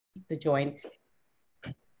to join.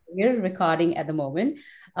 We're recording at the moment.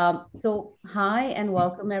 So hi and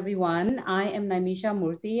welcome everyone. I am Naimisha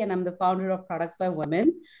Murthy and I'm the founder of Products by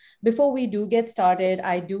Women. Before we do get started,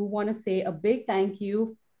 I do want to say a big thank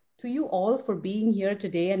you to you all for being here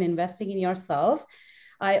today and investing in yourself.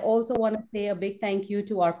 I also want to say a big thank you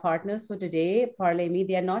to our partners for today, Parlay.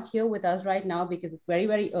 They are not here with us right now because it's very,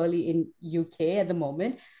 very early in UK at the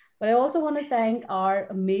moment. But I also want to thank our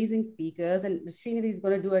amazing speakers, and Srinidhi is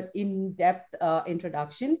going to do an in-depth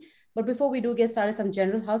introduction. But before we do get started, some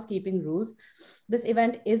general housekeeping rules. This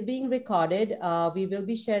event is being recorded. We will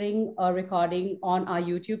be sharing a recording on our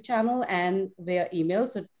YouTube channel and via email,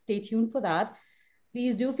 so stay tuned for that.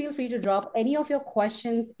 Please do feel free to drop any of your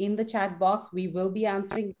questions in the chat box. We will be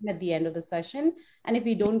answering them at the end of the session. And if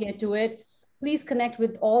we don't get to it, please connect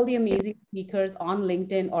with all the amazing speakers on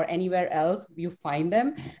LinkedIn or anywhere else you find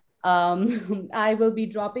them. I will be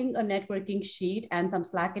dropping a networking sheet and some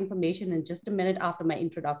Slack information in just a minute after my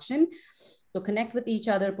introduction. So connect with each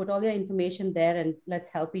other, put all your information there, and let's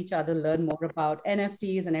help each other learn more about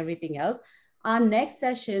NFTs and everything else. Our next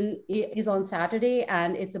session is on Saturday,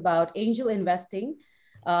 and it's about angel investing.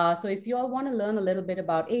 So if you all want to learn a little bit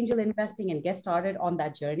about angel investing and get started on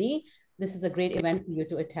that journey, this is a great event for you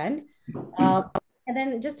to attend. And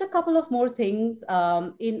then just a couple of more things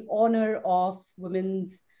in honor of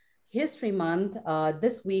Women's History Month.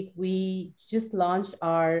 This week, we just launched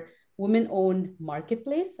our women-owned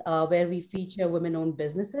marketplace where we feature women-owned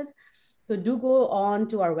businesses. So do go on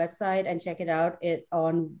to our website and check it out. It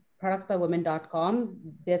on productsbywomen.com.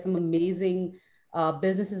 There's some amazing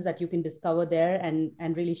businesses that you can discover there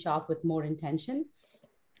and really shop with more intention.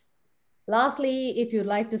 Lastly, if you'd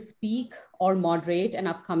like to speak or moderate an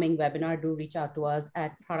upcoming webinar, do reach out to us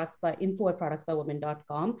at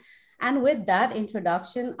info@productsbywomen.com. And with that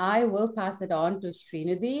introduction, I will pass it on to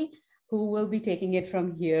Srinidhi, who will be taking it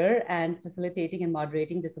from here and facilitating and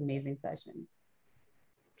moderating this amazing session.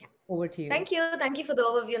 Over to you. Thank you. Thank you for the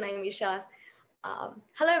overview, Naimisha.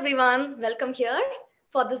 Hello, everyone. Welcome here.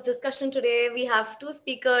 For this discussion today, we have two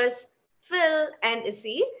speakers, Phil and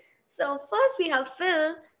Issy. So first we have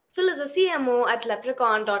Phil. Phil is a CMO at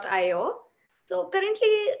leprechaun.io. So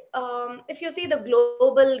currently, if you see the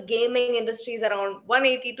global gaming industry is around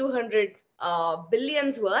 180, 200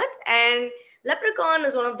 billions worth. And Leprechaun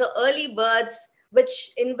is one of the early birds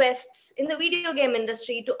which invests in the video game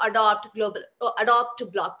industry to adopt to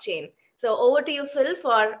blockchain. So over to you, Phil,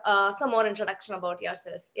 for some more introduction about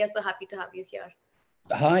yourself. We are so happy to have you here.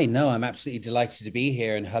 Hi, no, I'm absolutely delighted to be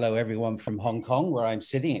here. And hello, everyone from Hong Kong, where I'm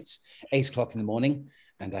sitting. It's 8 o'clock in the morning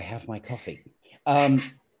and I have my coffee.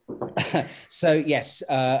 So yes,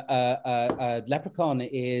 Leprechaun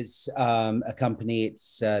is a company.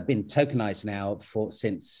 It's been tokenized now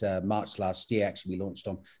since March last year. Actually, we launched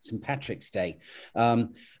on St. Patrick's Day.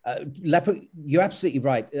 You're absolutely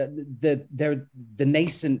right. The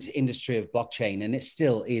nascent industry of blockchain, and it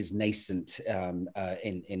still is nascent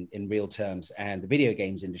in real terms, and the video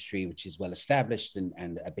games industry, which is well established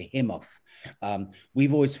and a behemoth.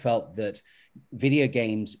 We've always felt that video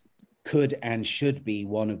games could and should be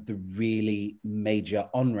one of the really major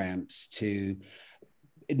on-ramps to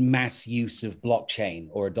mass use of blockchain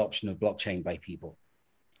or adoption of blockchain by people.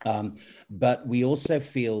 But we also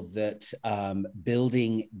feel that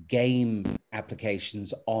building game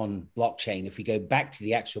applications on blockchain, if we go back to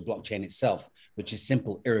the actual blockchain itself, which is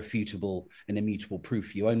simple, irrefutable, and immutable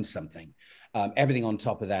proof you own something, everything on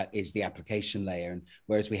top of that is the application layer. And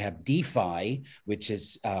whereas we have DeFi, which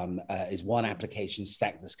is one application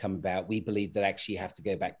stack that's come about, we believe that actually you have to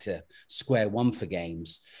go back to square one for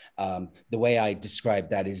games. The way I describe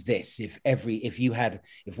that is this: if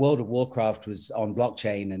World of Warcraft was on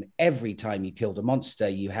blockchain, and every time you killed a monster,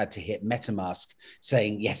 you had to hit MetaMask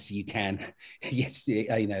saying, yes, you can, yes,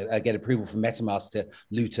 get approval from MetaMask to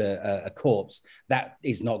loot a corpse, that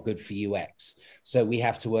is not good for UX. So we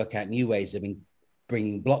have to work out new ways of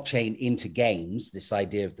bringing blockchain into games, this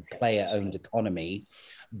idea of the player-owned economy,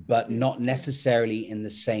 but not necessarily in the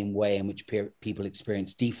same way in which people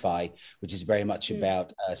experience DeFi, which is very much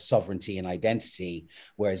about sovereignty and identity,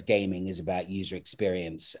 whereas gaming is about user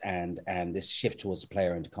experience and this shift towards the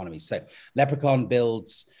player-owned economy. So Leprechaun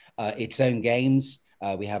builds its own games.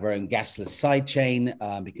 We have our own gasless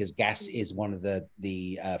sidechain because gas is one of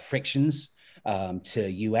the frictions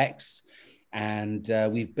to UX. And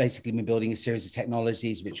we've basically been building a series of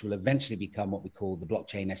technologies which will eventually become what we call the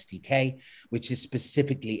blockchain SDK, which is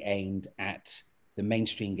specifically aimed at the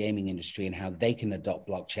mainstream gaming industry and how they can adopt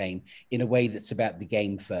blockchain in a way that's about the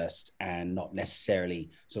game first and not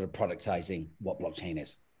necessarily sort of productizing what blockchain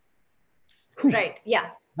is. Right, yeah.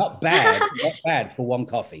 Not bad for one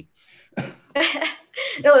coffee.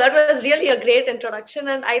 No, that was really a great introduction.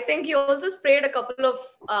 And I think you also sprayed a couple of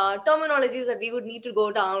terminologies that we would need to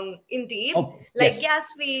go down in deep, Oh, like yes, gas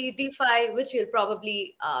fee, DeFi, which we'll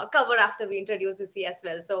probably cover after we introduce the C as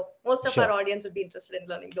well. So most of our sure. audience would be interested in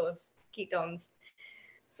learning those key terms.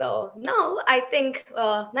 So now I think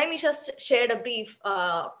Naimisha shared a brief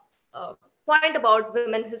point about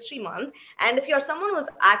Women History Month. And if you're someone who's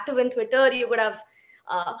active in Twitter, you would have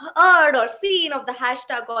heard or seen of the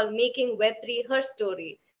hashtag called making Web3 her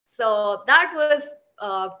story. So that was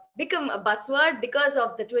become a buzzword because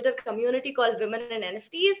of the Twitter community called Women in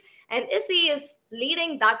NFTs. And Issy is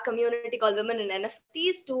leading that community called Women in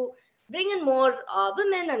NFTs to bring in more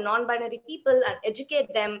women and non-binary people and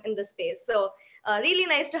educate them in the space. So really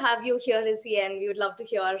nice to have you here, Issy, and we would love to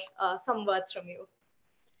hear some words from you.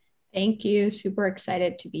 Thank you. Super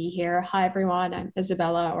excited to be here. Hi, everyone. I'm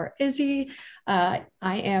Isabella or Izzy. I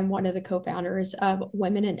am one of the co-founders of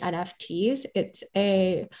Women in NFTs. It's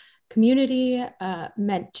a community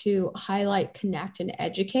meant to highlight, connect, and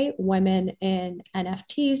educate women in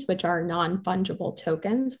NFTs, which are non-fungible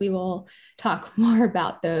tokens. We will talk more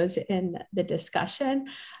about those in the discussion.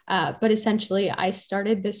 But essentially, I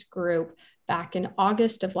started this group back in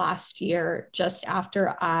August of last year, just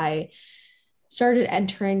after I started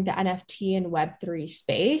entering the NFT and Web3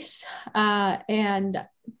 space. And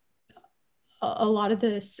a lot of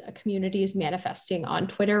this community is manifesting on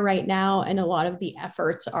Twitter right now, and a lot of the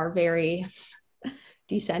efforts are very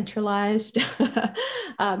decentralized,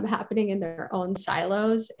 happening in their own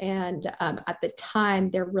silos. And at the time,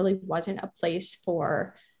 there really wasn't a place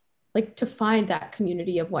for to find that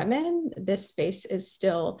community of women. This space is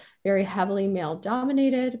still very heavily male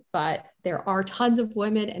dominated, but there are tons of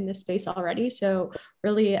women in this space already. So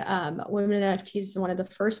really, Women in NFTs is one of the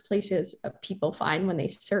first places people find when they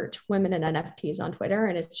search women in NFTs on Twitter.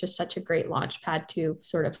 And it's just such a great launch pad to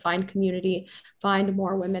sort of find community, find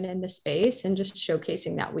more women in the space, and just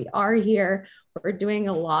showcasing that we are here. We're doing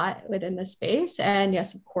a lot within the space. And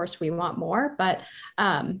yes, of course, we want more, but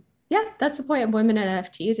yeah, that's the point of Women in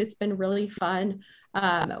NFTs. It's been really fun.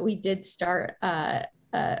 We did start a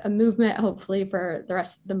movement, hopefully for the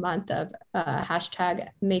rest of the month, of hashtag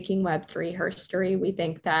making Web3 her story. We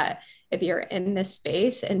think that if you're in this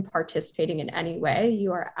space and participating in any way,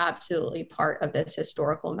 you are absolutely part of this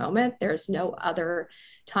historical moment. There's no other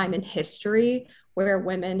time in history where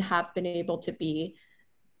women have been able to be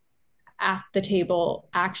at the table,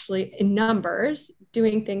 actually in numbers,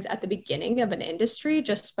 doing things at the beginning of an industry,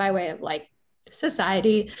 just by way of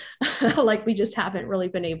society. We just haven't really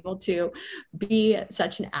been able to be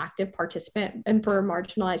such an active participant, and for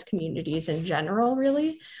marginalized communities in general,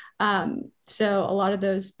 really. So a lot of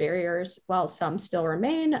those barriers, while some still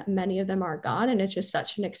remain, many of them are gone. And it's just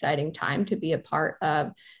such an exciting time to be a part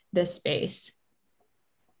of this space.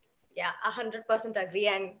 Yeah, 100% agree.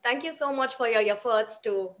 And thank you so much for your efforts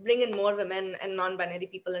to bring in more women and non-binary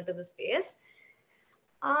people into the space.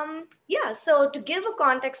 Yeah, so to give a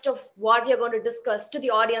context of what you're going to discuss to the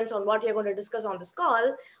audience on what you're going to discuss on this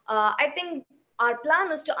call, I think our plan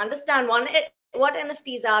is to understand what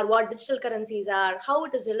NFTs are, what digital currencies are, how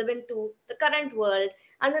it is relevant to the current world.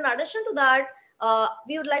 And in addition to that,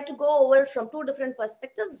 we would like to go over from two different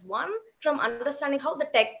perspectives. One, from understanding how the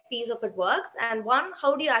tech piece of it works, and one,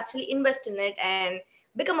 how do you actually invest in it and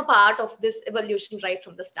become a part of this evolution right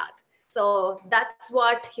from the start. So that's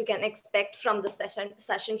what you can expect from the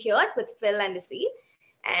session here with Phil and Issy.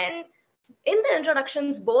 And in the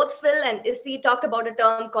introductions, both Phil and Issy talked about a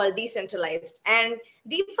term called decentralized. And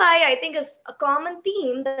DeFi, I think, is a common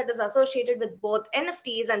theme that is associated with both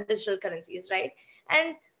NFTs and digital currencies, right?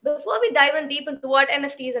 And before we dive in deep into what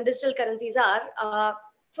NFTs and digital currencies are,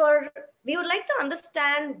 we would like to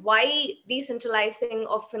understand why decentralizing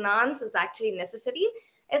of finance is actually necessary,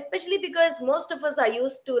 especially because most of us are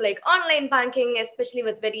used to online banking, especially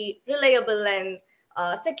with very reliable and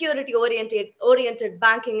security oriented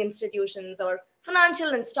banking institutions or financial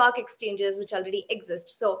and stock exchanges which already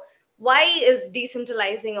exist. So why is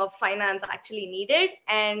decentralizing of finance actually needed,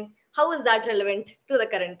 and how is that relevant to the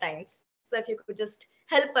current times? So if you could just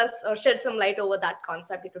help us or shed some light over that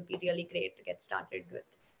concept, it would be really great to get started with.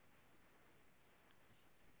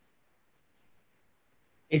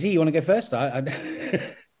 Izzy, you want to go first? Go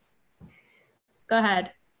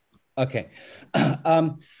ahead. Okay.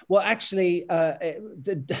 Well, actually,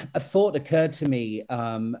 a thought occurred to me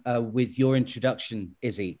with your introduction,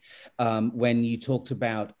 Izzy, when you talked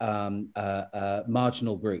about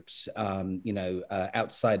marginal groups,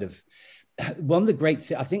 outside of one of the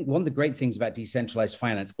great things about decentralized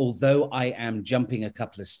finance, although I am jumping a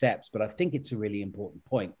couple of steps, but I think it's a really important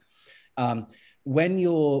point. when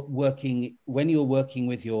you're working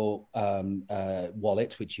with your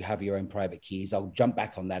wallet, which you have your own private keys, I'll jump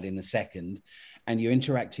back on that in a second, and you're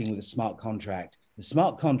interacting with a smart contract, the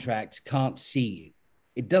smart contract can't see you.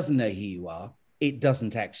 It doesn't know who you are. It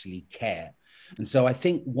doesn't actually care. And so I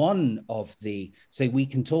think so we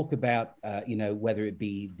can talk about, whether it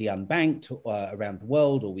be the unbanked around the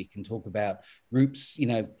world, or we can talk about groups,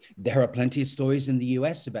 there are plenty of stories in the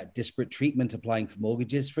US about disparate treatment applying for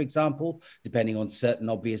mortgages, for example, depending on certain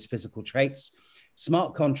obvious physical traits.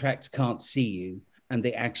 Smart contracts can't see you, and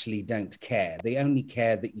they actually don't care. They only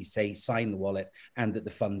care that you say sign the wallet and that the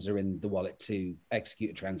funds are in the wallet to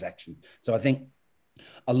execute a transaction. So I think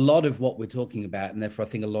a lot of what we're talking about, and therefore I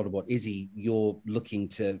think a lot of what Izzy, you're looking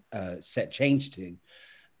to set change to,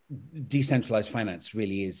 decentralized finance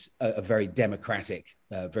really is a very democratic,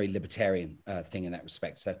 very libertarian thing in that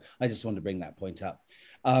respect. So I just wanted to bring that point up.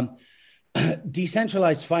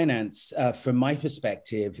 Decentralized finance, from my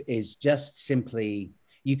perspective, is just simply,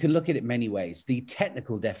 you can look at it many ways. The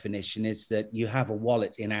technical definition is that you have a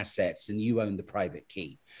wallet in assets and you own the private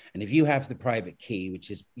key. And if you have the private key,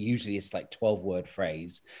 which is usually it's like 12-word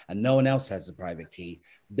phrase, and no one else has the private key,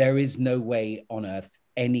 there is no way on earth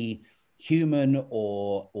any human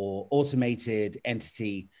or automated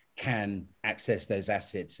entity can access those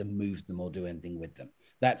assets and move them or do anything with them.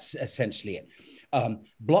 That's essentially it.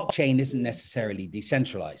 Blockchain isn't necessarily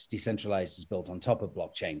decentralized. Decentralized is built on top of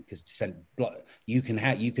blockchain, because you can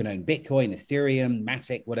own Bitcoin, Ethereum,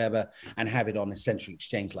 Matic, whatever, and have it on a central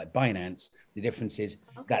exchange like Binance. The difference is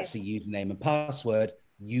that's a username and password.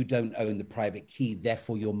 You don't own the private key,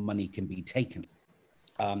 therefore your money can be taken.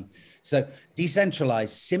 So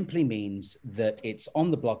decentralized simply means that it's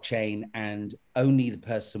on the blockchain, and only the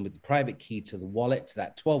person with the private key to the wallet, to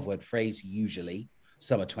that 12-word phrase, usually,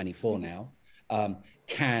 some are 24 now,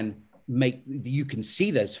 you can see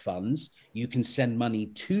those funds, you can send money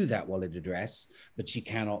to that wallet address, but you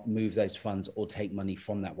cannot move those funds or take money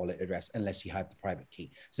from that wallet address unless you have the private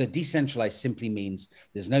key. So decentralized simply means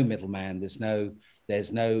there's no middleman, there's no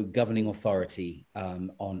governing authority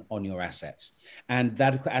on your assets. And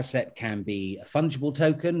that asset can be a fungible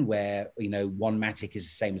token where, one Matic is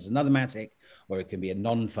the same as another Matic, or it can be a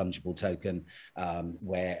non-fungible token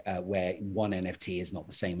where one NFT is not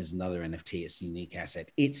the same as another NFT. It's a unique asset.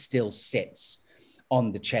 It still sits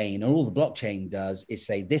on the chain, and all the blockchain does is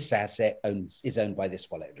say this asset is owned by this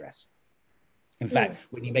wallet address. In fact,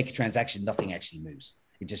 when you make a transaction, nothing actually moves.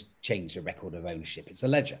 It just changes a record of ownership. It's a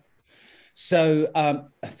ledger. So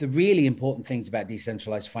the really important things about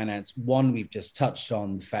decentralized finance, one, we've just touched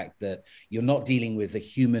on the fact that you're not dealing with a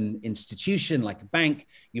human institution like a bank.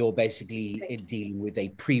 You're basically dealing with a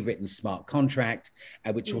pre-written smart contract,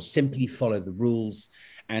 which will simply follow the rules,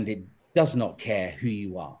 and it does not care who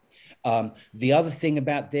you are. The other thing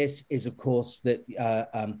about this is, of course, that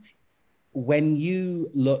when you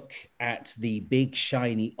look at the big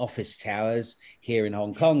shiny office towers here in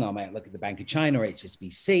Hong Kong, I might look at the Bank of China or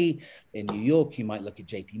HSBC. In New York, you might look at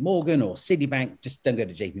JP Morgan or Citibank. Just don't go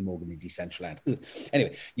to JP Morgan in Decentraland.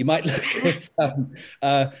 Anyway, you might look at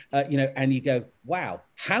and you go, wow,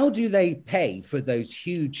 how do they pay for those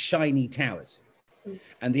huge shiny towers?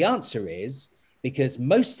 And the answer is because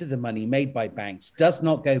most of the money made by banks does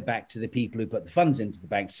not go back to the people who put the funds into the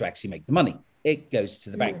banks to actually make the money. It goes to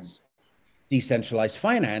the banks. Decentralized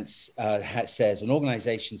finance says an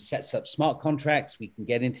organization sets up smart contracts. We can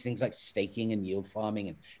get into things like staking and yield farming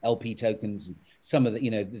and LP tokens and some of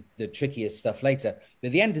the trickiest stuff later. But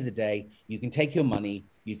at the end of the day, you can take your money,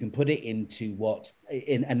 you can put it into what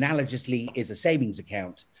analogously is a savings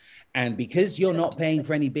account. And because you're not paying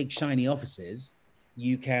for any big shiny offices,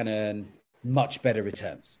 you can earn much better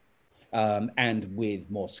returns. And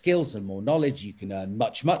with more skills and more knowledge, you can earn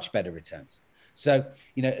much, much better returns. So,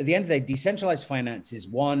 at the end of the day, decentralized finance is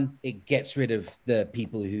one, it gets rid of the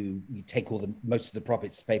people who take most of the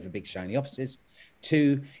profits to pay for big shiny offices.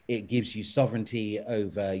 Two, it gives you sovereignty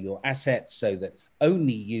over your assets so that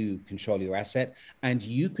only you control your asset and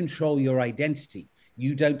you control your identity.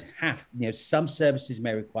 You don't have, some services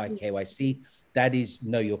may require KYC. That is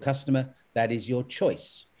know your customer. That is your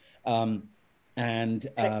choice. And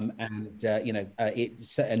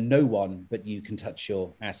no one but you can touch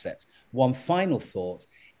your assets. One final thought: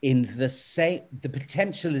 the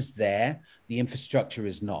potential is there, the infrastructure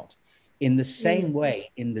is not. In the same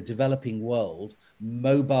way, in the developing world,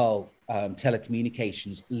 mobile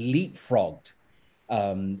telecommunications leapfrogged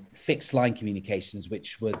fixed line communications,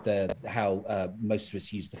 which were how most of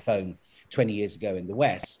us used the phone 20 years ago in the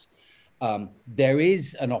West. There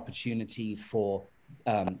is an opportunity for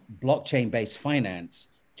blockchain-based finance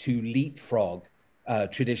to leapfrog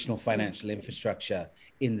traditional financial infrastructure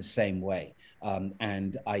in the same way.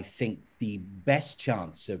 And I think the best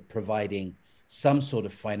chance of providing some sort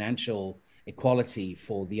of financial equality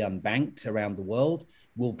for the unbanked around the world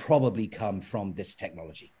will probably come from this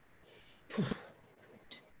technology.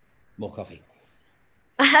 More coffee.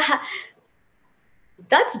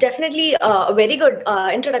 That's definitely a very good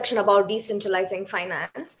introduction about decentralizing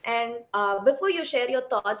finance. And before you share your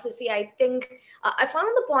thoughts, you see, I think I found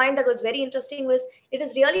the point that was very interesting was it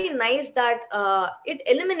is really nice that it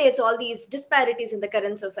eliminates all these disparities in the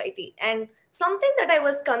current society. And something that I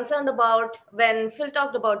was concerned about when Phil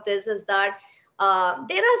talked about this is that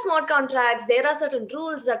there are smart contracts, there are certain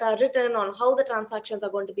rules that are written on how the transactions are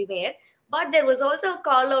going to be made. But there was also a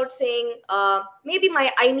call out saying maybe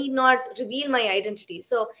I need not reveal my identity.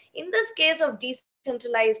 So in this case of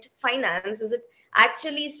decentralized finance, is it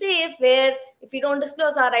actually safe where if we don't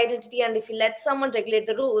disclose our identity and if we let someone regulate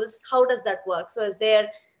the rules, how does that work? So is there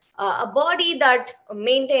a body that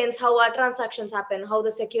maintains how our transactions happen, how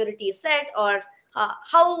the security is set, or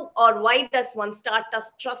how or why does one start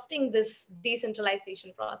trusting this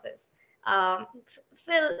decentralization process?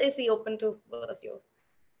 Phil, is he open to both of you?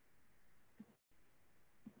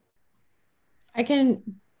 I can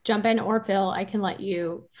jump in, or Phil, I can let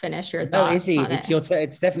you finish your thoughts. No, Izzy, it's your turn.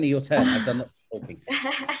 It's definitely your turn. I've done lots of talking.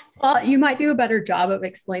 Well, you might do a better job of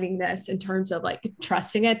explaining this in terms of like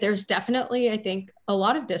trusting it. There's definitely, I think, a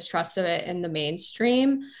lot of distrust of it in the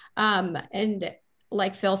mainstream. And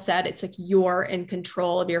like Phil said, it's like you're in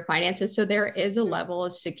control of your finances. So there is a level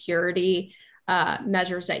of security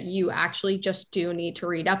measures that you actually just do need to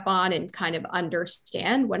read up on and kind of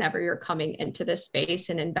understand whenever you're coming into this space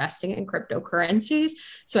and investing in cryptocurrencies.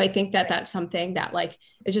 So I think that that's something that like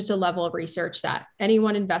is just a level of research that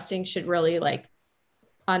anyone investing should really like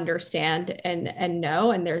understand and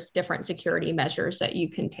know. And there's different security measures that you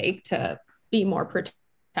can take to be more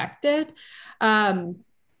protected.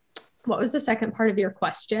 What was the second part of your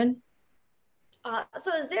question?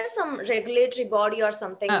 So is there some regulatory body or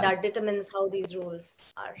something that determines how these rules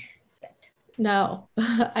are set? No,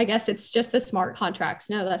 I guess it's just the smart contracts.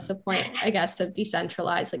 No, that's the point, I guess, of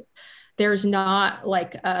decentralized. Like there's not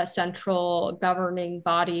like a central governing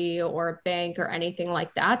body or a bank or anything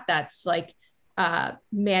like that that's like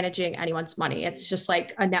managing anyone's money. It's just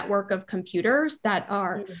like a network of computers that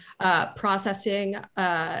are processing,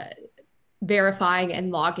 verifying and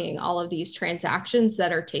logging all of these transactions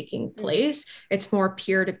that are taking place. It's more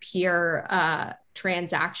peer-to-peer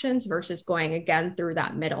transactions versus going again through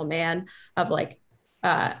that middleman of like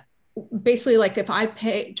basically like if I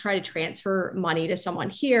try to transfer money to someone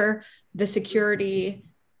here, the security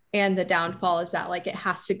and the downfall is that like it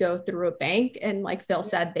has to go through a bank, and like Phil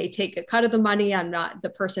said, they take a cut of the money. I'm not, the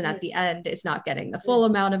person at the end is not getting the full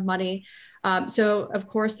amount of money. So of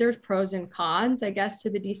course there's pros and cons, I guess, to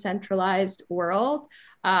the decentralized world.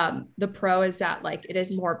 The pro is that like it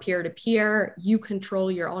is more peer-to-peer, you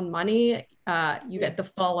control your own money, you get the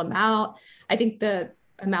full amount. I think the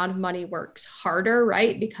amount of money works harder,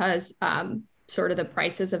 right? Because sort of the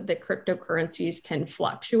prices of the cryptocurrencies can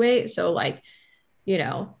fluctuate. So like, you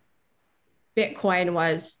know, Bitcoin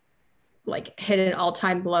was like hit an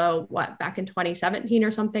all-time low, back in 2017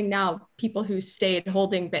 or something. Now people who stayed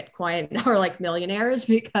holding Bitcoin are like millionaires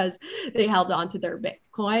because they held on to their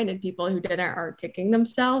Bitcoin, and people who didn't are kicking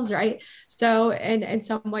themselves, right? So in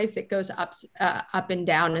some ways it goes up and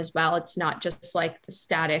down as well. It's not just like the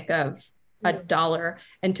static of a dollar.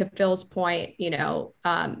 And to Phil's point, you know,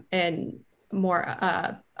 in more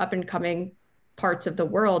up and coming parts of the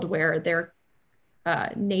world where their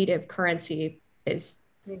native currency is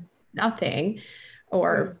nothing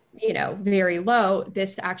or, you know, very low,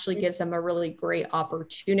 this actually gives them a really great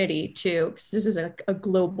opportunity to, because this is a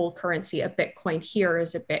global currency. A Bitcoin here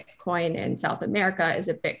is a Bitcoin in South America, is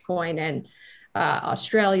a Bitcoin in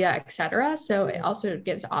Australia, et cetera. So it also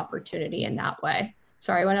gives opportunity in that way.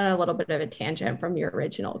 Sorry, I went on a little bit of a tangent from your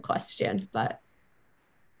original question, but.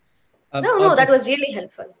 No, that was really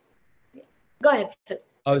helpful. Go ahead, Phil.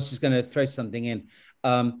 I was just going to throw something in.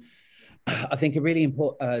 I think a really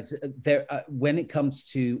important when it comes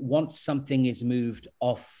to once something is moved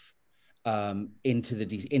off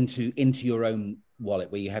into your own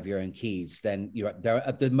wallet where you have your own keys, then you're there.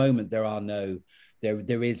 At the moment, there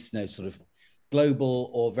is no sort of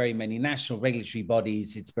global or very many national regulatory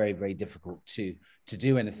bodies. It's very, very difficult to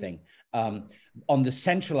do anything. On the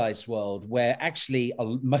centralized world, where actually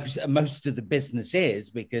most of the business is,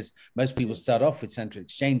 because most people start off with central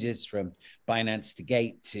exchanges, from Binance to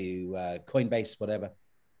Gate to Coinbase, whatever.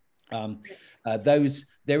 There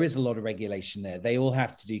is a lot of regulation there. They all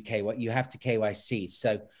have to do KYC. You have to KYC.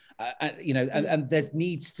 So, you know, and there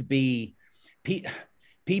needs to be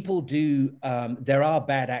people do, there are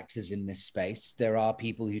bad actors in this space. There are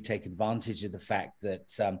people who take advantage of the fact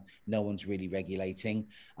that no one's really regulating,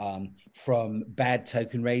 from bad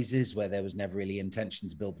token raises where there was never really intention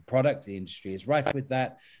to build the product. The industry is rife with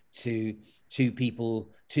that, to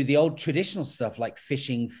people, to the old traditional stuff like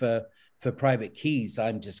fishing for private keys.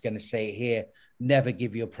 I'm just going to say here, never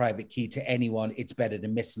give your private key to anyone. It's better to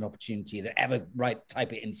miss an opportunity than ever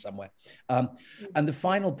type it in somewhere. And the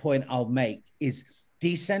final point I'll make is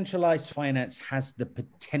decentralized finance has the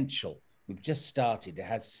potential. We've just started. It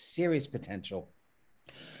has serious potential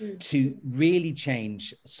to really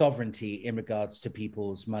change sovereignty in regards to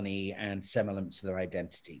people's money and semblance of their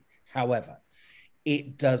identity. However,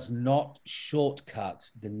 it does not shortcut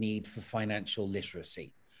the need for financial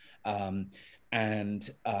literacy.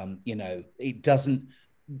 It doesn't.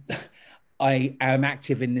 I am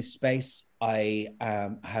active in this space. I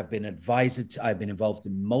have been advised. I've been involved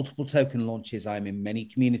in multiple token launches. I'm in many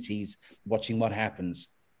communities watching what happens.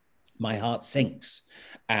 My heart sinks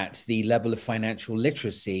at the level of financial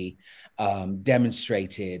literacy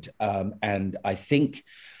demonstrated. And I think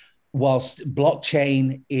whilst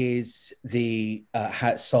blockchain is blockchain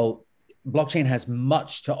has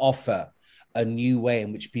much to offer, a new way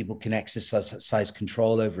in which people can exercise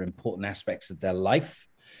control over important aspects of their life,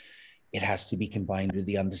 it has to be combined with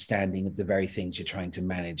the understanding of the very things you're trying to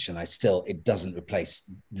manage. And it doesn't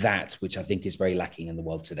replace that, which I think is very lacking in the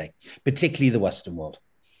world today, particularly the Western world.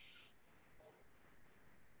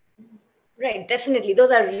 Right, definitely.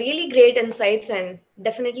 Those are really great insights, and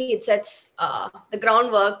definitely it sets the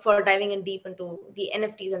groundwork for diving in deep into the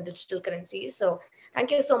NFTs and digital currencies. So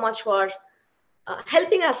thank you so much for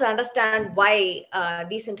helping us understand why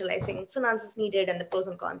decentralizing finance is needed and the pros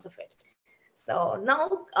and cons of it. So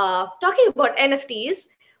now talking about NFTs,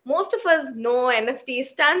 most of us know NFTs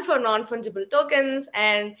stand for non-fungible tokens,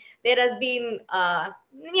 and there has been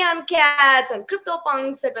neon cats and crypto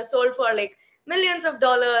punks that were sold for like millions of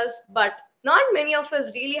dollars, but not many of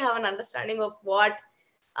us really have an understanding of what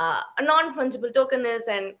a non-fungible token is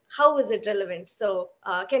and how is it relevant. So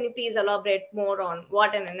can you please elaborate more on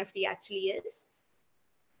what an NFT actually is?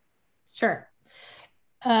 Sure.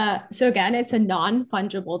 So again, it's a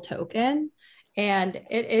non-fungible token, and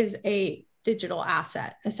it is a digital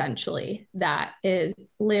asset essentially that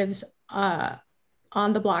lives on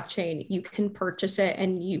the blockchain. You can purchase it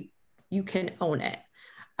and you can own it.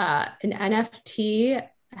 An NFT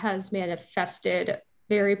has manifested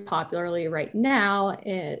very popularly right now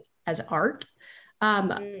as art.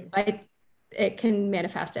 It can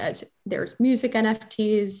manifest as there's music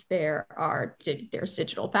NFTs, there's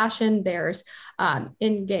digital fashion, there's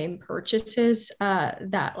in-game purchases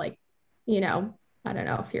that, like, I don't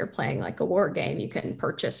know if you're playing like a war game, you can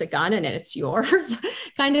purchase a gun and it's yours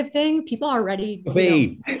kind of thing. People are already,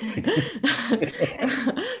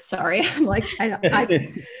 sorry, I'm like,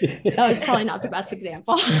 that was probably not the best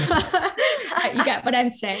example. You get what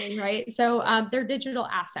I'm saying, right? So they're digital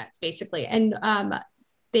assets basically. And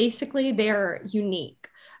basically they're unique.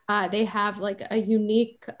 They have like a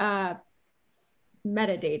unique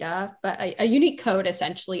metadata, but a unique code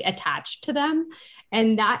essentially attached to them.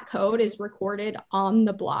 And that code is recorded on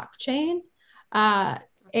the blockchain.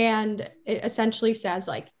 And it essentially says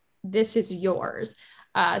like, this is yours.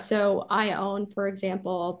 So I own, for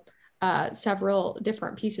example, several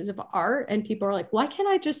different pieces of art, and people are like, why can't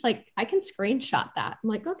I just I can screenshot that? I'm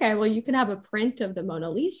like, okay, well, you can have a print of the Mona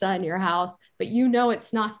Lisa in your house, but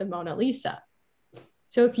it's not the Mona Lisa.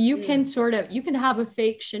 So if you can you can have a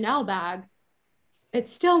fake Chanel bag,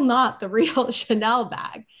 it's still not the real Chanel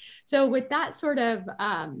bag. So with that sort of,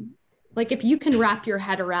 if you can wrap your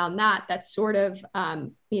head around that, that's sort of,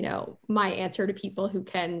 my answer to people who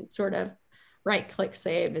can sort of right-click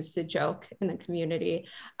save is the joke in the community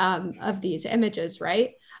of these images,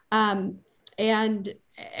 right? And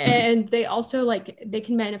they also they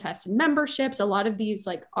can manifest in memberships. A lot of these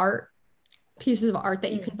pieces of art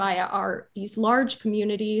that you can buy are these large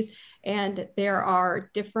communities, and there are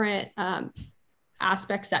different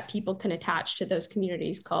aspects that people can attach to those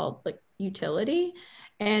communities called utility.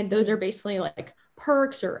 And those are basically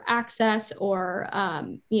perks or access or,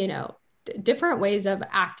 different ways of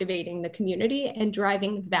activating the community and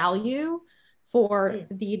driving value for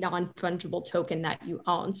the non-fungible token that you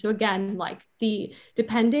own. So again,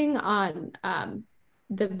 depending on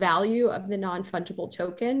the value of the non-fungible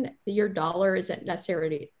token, your dollar isn't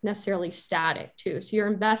necessarily static too. So your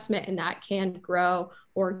investment in that can grow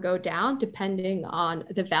or go down depending on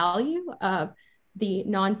the value of the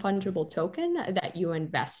non-fungible token that you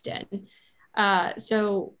invest in.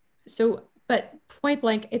 But point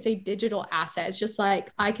blank, it's a digital asset. It's just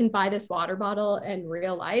like I can buy this water bottle in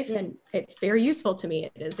real life and it's very useful to me.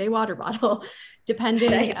 It is a water bottle.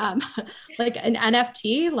 Depending, like an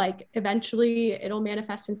NFT, like eventually it'll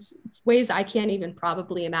manifest in ways I can't even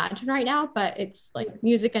probably imagine right now, but it's like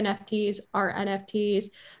music NFTs, art NFTs,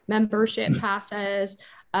 membership passes.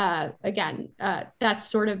 Again, that's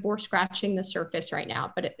sort of, we're scratching the surface right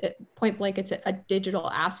now, but point blank, it's a digital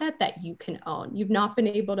asset that you can own. You've not been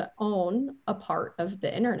able to own a part of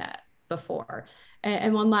the internet before.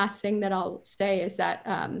 And one last thing that I'll say is that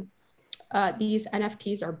these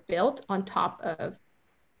NFTs are built on top of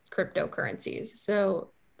cryptocurrencies.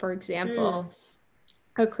 So for example,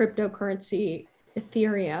 a cryptocurrency,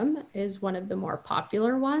 Ethereum, is one of the more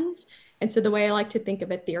popular ones. And so the way I like to think of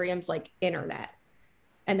Ethereum's like internet.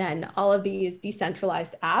 And then all of these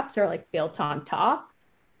decentralized apps are like built on top.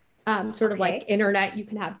 Sort of like internet, you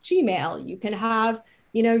can have Gmail, you can have,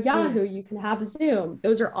 you know, Yahoo, you can have Zoom.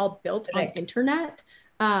 Those are all built on internet.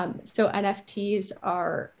 So NFTs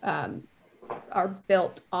are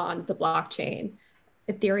built on the blockchain,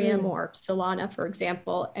 Ethereum or Solana, for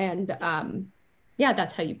example. And yeah,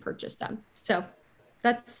 that's how you purchase them. So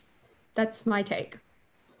that's my take.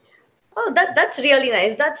 Oh, that's really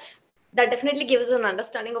nice. That definitely gives us an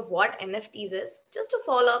understanding of what NFTs is. Just a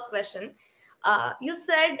follow-up question. You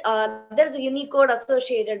said there's a unique code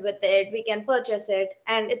associated with it. We can purchase it,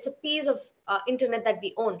 and it's a piece of internet that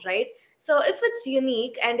we own, right? So if it's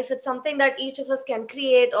unique and if it's something that each of us can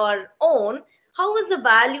create or own, how is the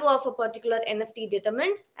value of a particular NFT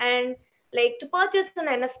determined? And like, to purchase an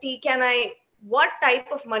NFT, what type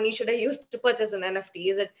of money should I use to purchase an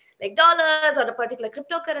NFT? Is it like dollars or a particular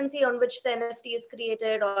cryptocurrency on which the NFT is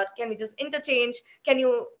created, or can we just interchange? Can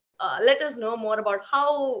you let us know more about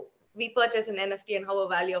how we purchase an NFT and how a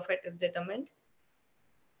value of it is determined?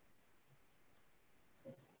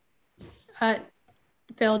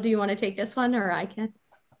 Phil, do you want to take this one, or I can?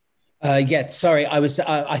 Yeah, sorry, I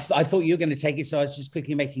thought you were going to take it, so I was just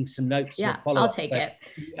quickly making some notes. Yeah, I'll take it.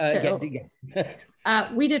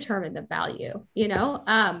 We determine the value, you know.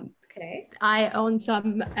 I own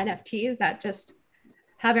some NFTs that just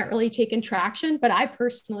haven't really taken traction, but I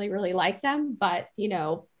personally really like them. But, you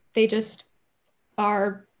know, they just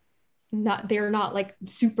are not, they're not like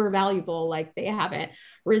super valuable. Like they haven't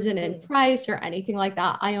risen in price or anything like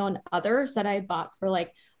that. I own others that I bought for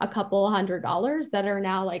like a couple $100 that are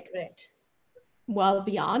now like well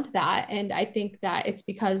beyond that. And I think that it's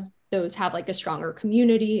because those have like a stronger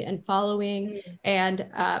community and following. And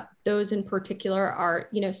those in particular are,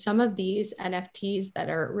 you know, some of these NFTs that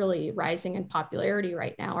are really rising in popularity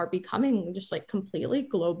right now are becoming just like completely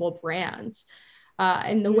global brands.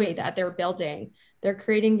 In the way that they're building, they're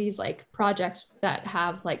creating these like projects that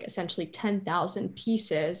have like essentially 10,000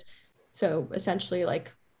 pieces. So essentially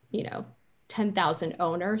like, you know, 10,000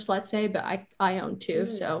 owners, let's say, but I own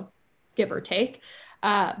two. So give or take.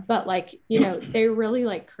 But like, you know, they're really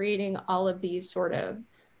like creating all of these sort of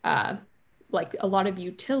like a lot of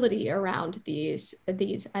utility around these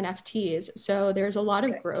NFTs. So there's a lot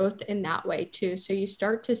of growth in that way too. So you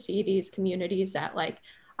start to see these communities that like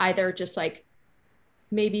either just like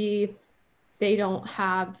maybe they don't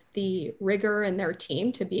have the rigor in their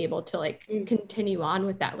team to be able to like continue on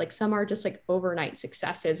with that. Like some are just like overnight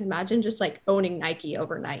successes. Imagine just like owning Nike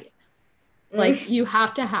overnight. Like you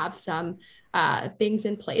have to have some things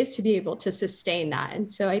in place to be able to sustain that.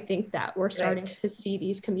 And so I think that we're starting to see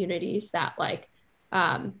these communities that like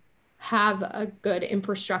have a good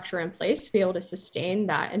infrastructure in place to be able to sustain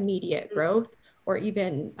that immediate growth, or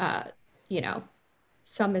even, you know,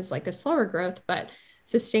 some is like a slower growth, but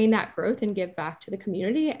sustain that growth and give back to the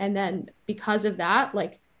community. And then because of that,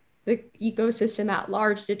 like the ecosystem at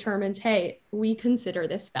large determines, hey, we consider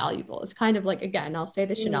this valuable. It's kind of like, again, I'll say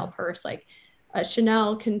the Chanel purse, like a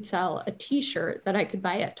Chanel can sell a t-shirt that I could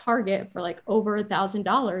buy at Target for like over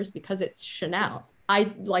 $1,000 because it's Chanel.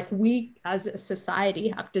 We as a society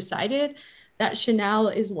have decided that Chanel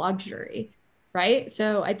is luxury, right?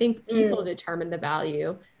 So I think people determine the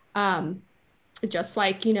value. Just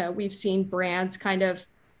like, you know, we've seen brands kind of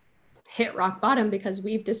hit rock bottom because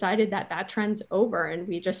we've decided that that trend's over and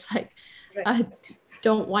we just like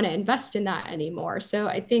don't want to invest in that anymore. So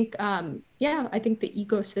I think, I think the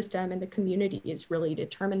ecosystem and the community is really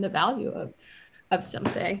determine the value of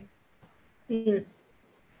something.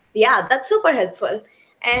 Yeah, that's super helpful.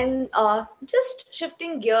 And just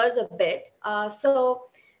shifting gears a bit. So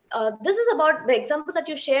this is about the example that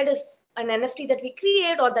you shared is an NFT that we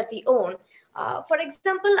create or that we own. For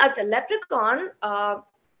example, at a Leprechaun,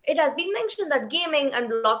 it has been mentioned that gaming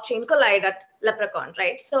and blockchain collide at Leprechaun,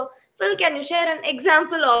 right? So Phil, can you share an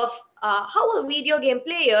example of how a video game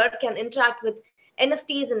player can interact with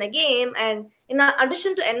NFTs in a game? And in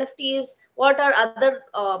addition to NFTs, what are other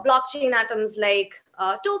blockchain items like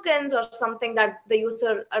tokens or something that the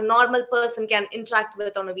user, a normal person, can interact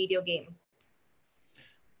with on a video game?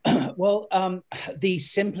 Well, the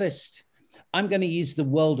simplest, I'm going to use the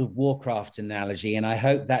World of Warcraft analogy, and I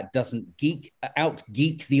hope that doesn't out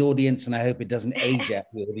geek the audience, and I hope it doesn't age out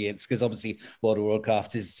the audience, because obviously World of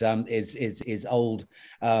Warcraft is old.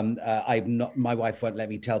 I'm not. My wife won't let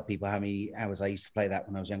me tell people how many hours I used to play that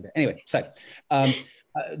when I was younger. Anyway, so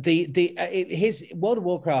his World of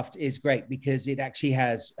Warcraft is great because it actually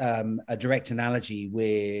has a direct analogy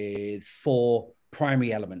with four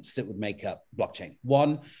primary elements that would make up blockchain.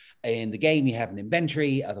 One, in the game, you have an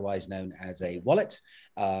inventory, otherwise known as a wallet.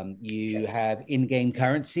 You have in-game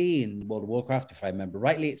currency in World of Warcraft, if I remember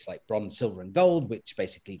rightly. It's like bronze, silver, and gold, which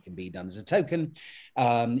basically can be done as a token.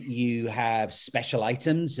 You have special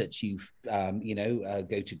items that you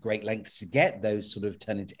go to great lengths to get. Those sort of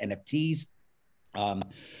turn into NFTs.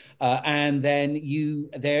 And then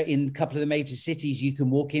there in a couple of the major cities, you can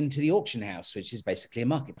walk into the auction house, which is basically a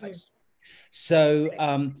marketplace. So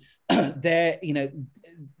there,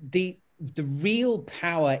 the real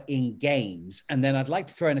power in games, and then I'd like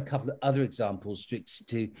to throw in a couple of other examples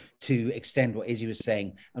to extend what Izzy was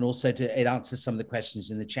saying, and also it answers some of the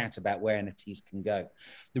questions in the chat about where NFTs can go.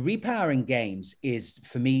 The repowering games is,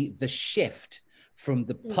 for me, the shift from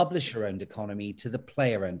the publisher-owned economy to the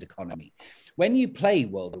player-owned economy. When you play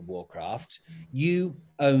World of Warcraft, you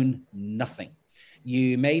own nothing.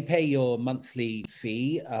 You may pay your monthly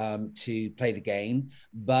fee to play the game,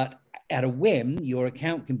 but at a whim, your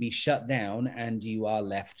account can be shut down and you are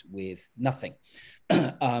left with nothing.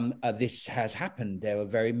 This has happened. There were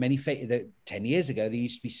very many 10 years ago, there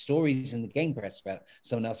used to be stories in the game press about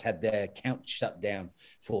someone else had their account shut down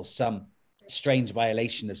for some strange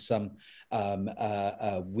violation of some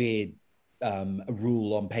weird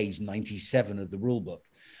rule on page 97 of the rule book.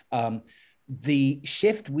 The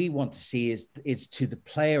shift we want to see is to the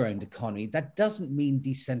player-owned economy. That doesn't mean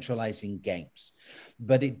decentralizing games,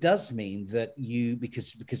 but it does mean that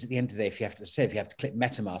because at the end of the day, if you have to click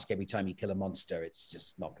MetaMask every time you kill a monster, it's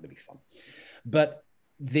just not going to be fun. But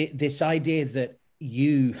this idea that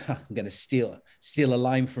I'm going to steal a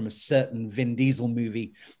line from a certain Vin Diesel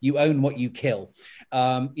movie. You own what you kill.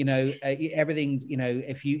 Everything.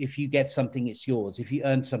 If you get something, it's yours. If you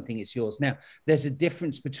earn something, it's yours. Now, there's a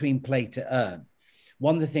difference between play to earn.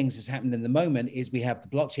 One of the things that's happened in the moment is we have the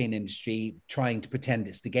blockchain industry trying to pretend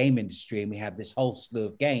it's the game industry, and we have this whole slew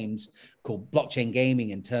of games called blockchain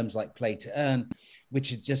gaming and terms like play to earn,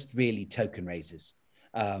 which are just really token raisers.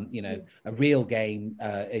 A real game,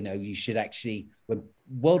 you should actually, when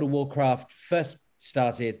World of Warcraft first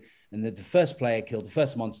started and the first player killed the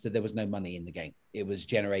first monster, there was no money in the game. It was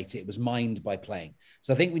generated, it was mined by playing.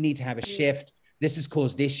 So I think we need to have a shift. This has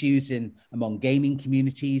caused issues among gaming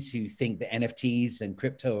communities who think that NFTs and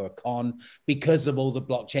crypto are a con because of all the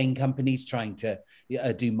blockchain companies trying to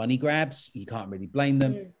do money grabs. You can't really blame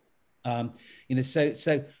them. I'm sort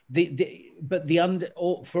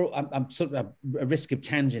of a risk of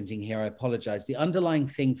tangenting here. I apologize. The underlying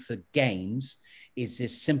thing for games is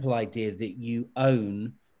this simple idea that you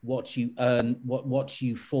own what you earn, what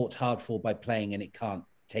you fought hard for by playing, and it can't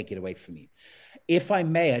take it away from you. If I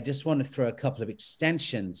may, I just want to throw a couple of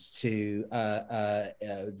extensions to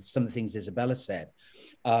some of the things Isabella said.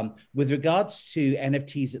 With regards to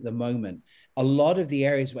NFTs at the moment, a lot of the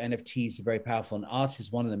areas where NFTs are very powerful, and art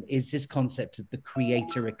is one of them, is this concept of the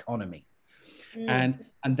creator economy. And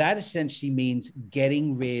that essentially means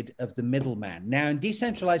getting rid of the middleman. Now, in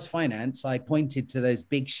decentralized finance, I pointed to those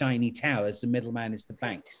big shiny towers. The middleman is the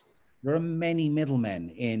banks. There are many middlemen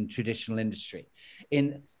in traditional industry.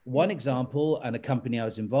 In one example, and a company I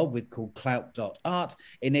was involved with called Clout.art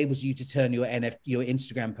enables you to turn your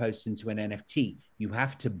Instagram posts into an NFT. You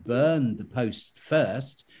have to burn the post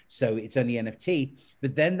first, so it's only NFT.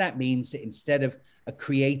 But then that means that instead of a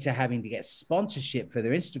creator having to get sponsorship for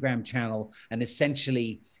their Instagram channel and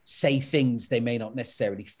essentially say things they may not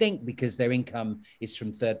necessarily think because their income is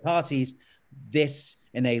from third parties, this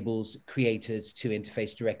enables creators to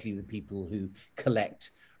interface directly with people who collect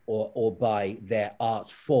or buy their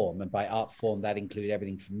art form. And by art form, that includes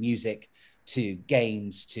everything from music to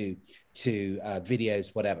games to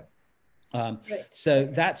videos, whatever. So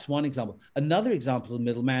that's one example. Another example of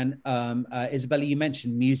middleman, Isabella, you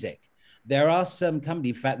mentioned music. There are some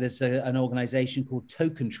companies, in fact, there's an organization called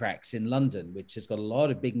Token Tracks in London, which has got a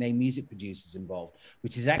lot of big name music producers involved,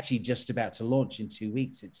 which is actually just about to launch in 2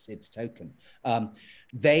 weeks. It's Token.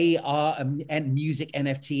 They are a music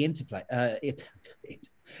NFT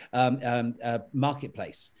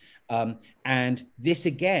marketplace. And this,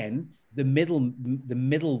 again, the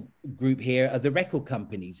middle group here are the record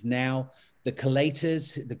companies. Now, the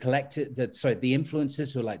collectors, the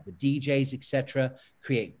influencers who are like the DJs, etc.,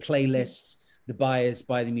 create playlists. The buyers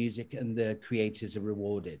buy the music, and the creators are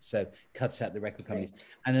rewarded. So cuts out the record companies. Right.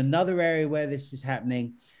 And another area where this is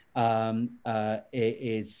happening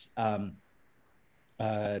is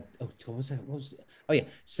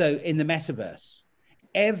so in the metaverse,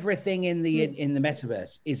 everything in the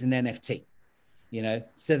metaverse is an NFT. You know,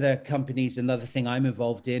 so the companies, another thing I'm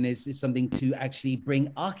involved in is something to actually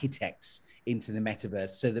bring architects into the metaverse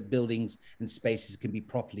so that buildings and spaces can be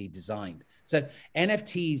properly designed. So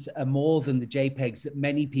NFTs are more than the JPEGs that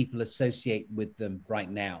many people associate with them right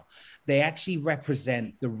now. They actually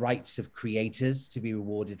represent the rights of creators to be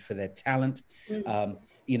rewarded for their talent.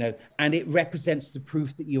 You know, and it represents the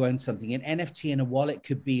proof that you own something. An NFT in a wallet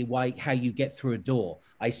could be how you get through a door.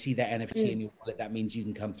 I see that NFT in your wallet. That means you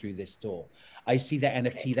can come through this door. I see that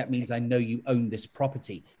NFT. That means I know you own this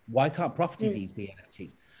property. Why can't property deeds be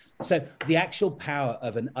NFTs? So the actual power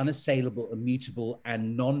of an unassailable, immutable,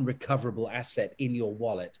 and non-recoverable asset in your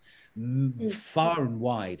wallet, far and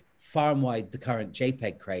wide the current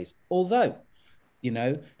JPEG craze. Although, you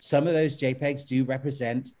know, some of those JPEGs do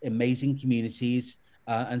represent amazing communities.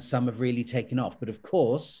 And some have really taken off. But of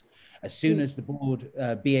course, as soon as the board,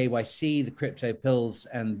 BAYC, the crypto pills,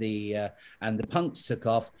 and the punks took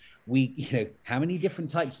off, how many different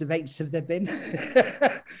types of apes have there been?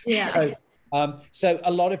 Yeah. So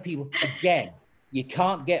a lot of people, again, you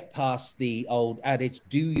can't get past the old adage,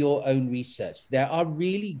 do your own research. There are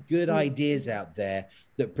really good ideas out there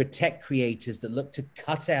that protect creators, that look to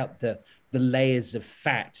cut out the layers of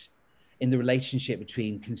fat in the relationship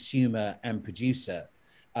between consumer and producer.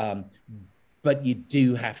 But you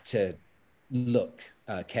do have to look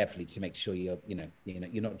carefully to make sure you're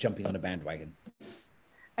not jumping on a bandwagon.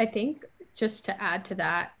 I think just to add to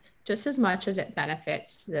that, just as much as it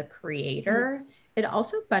benefits the creator, it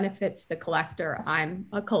also benefits the collector. I'm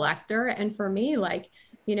a collector, and for me, like,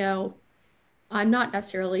 you know, I'm not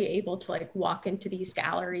necessarily able to like walk into these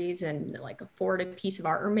galleries and like afford a piece of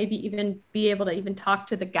art, or maybe even be able to even talk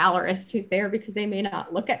to the gallerist who's there, because they may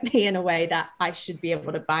not look at me in a way that I should be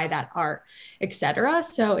able to buy that art, etc.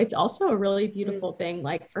 So it's also a really beautiful thing,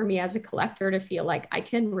 like for me as a collector, to feel like I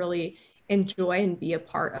can really enjoy and be a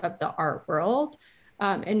part of the art world,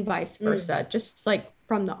 and vice versa, just like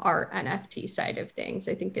from the art NFT side of things.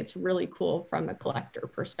 I think it's really cool from a collector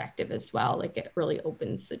perspective as well. Like it really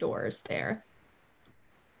opens the doors there.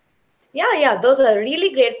 Yeah, those are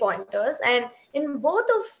really great pointers. And in both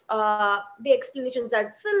of the explanations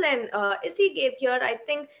that Phil and Issy gave here, I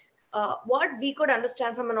think what we could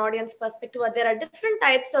understand from an audience perspective, there are different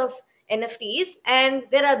types of NFTs and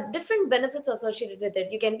there are different benefits associated with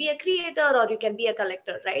it. You can be a creator or you can be a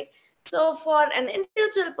collector, right? So for an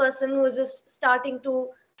individual person who is just starting to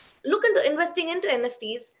look into investing into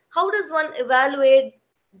NFTs, how does one evaluate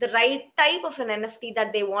the right type of an NFT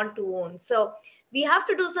that they want to own? So we have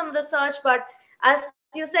to do some research, but as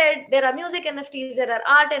you said, there are music NFTs, there are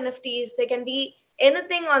art NFTs, there can be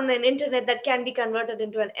anything on the internet that can be converted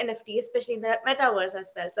into an NFT, especially in the metaverse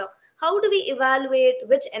as well. So how do we evaluate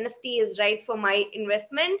which NFT is right for my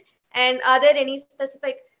investment? And are there any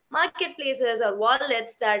specific marketplaces or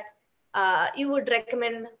wallets that you would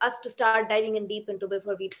recommend us to start diving in deep into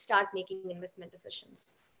before we start making investment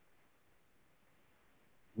decisions?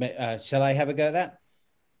 Shall I have a go at that?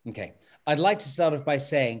 Okay. I'd like to start off by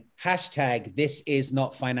saying #this is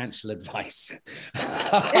not financial advice.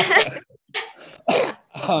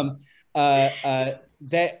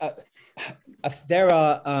 There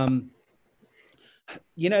are,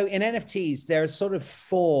 you know, in NFTs, there are sort of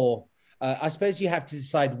four, I suppose you have to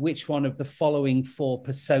decide which one of the following four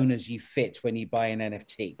personas you fit when you buy an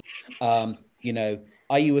NFT. You know,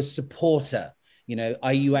 are you a supporter? You know,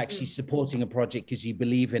 are you actually supporting a project because you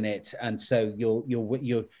believe in it, and so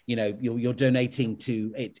you're donating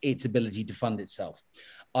to its ability to fund itself?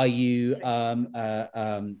 Are you an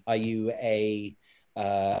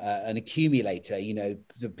accumulator? You know,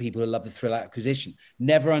 the people who love the thrill of acquisition.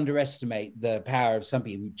 Never underestimate the power of some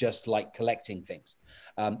people who just like collecting things.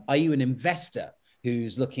 Are you an investor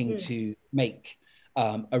who's looking to make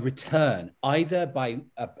a return either by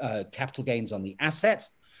capital gains on the asset?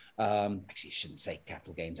 Actually, you shouldn't say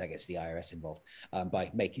capital gains. I guess the IRS involved,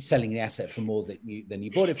 by selling the asset for more than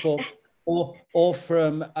you bought it for, or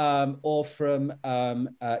from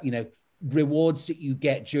you know, rewards that you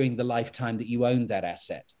get during the lifetime that you own that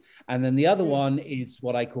asset. And then the other one is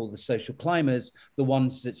what I call the social climbers, the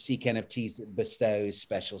ones that seek NFTs that bestow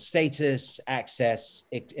special status, access,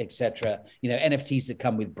 etc. You know, NFTs that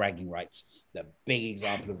come with bragging rights. The big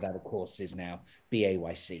example of that, of course, is now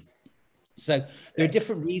BAYC. So there are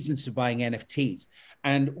different reasons for buying NFTs.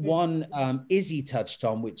 And one Izzy touched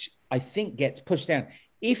on, which I think gets pushed down.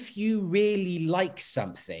 If you really like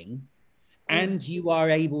something and you are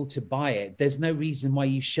able to buy it, there's no reason why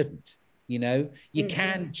you shouldn't. You know, you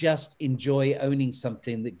can just enjoy owning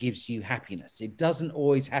something that gives you happiness. It doesn't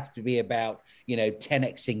always have to be about,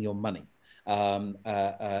 10xing your money.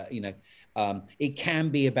 It can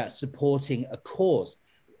be about supporting a cause.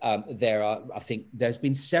 I think there's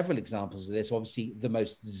been several examples of this. Obviously, the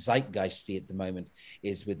most zeitgeisty at the moment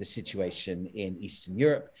is with the situation in Eastern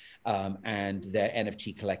Europe and their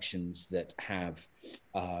NFT collections that have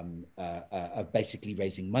are basically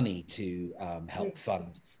raising money to help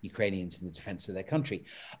fund Ukrainians in the defense of their country.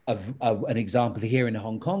 An example here in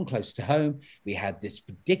Hong Kong, close to home, we had this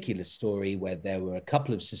ridiculous story where there were a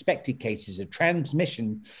couple of suspected cases of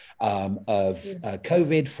transmission of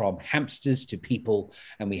COVID from hamsters to people.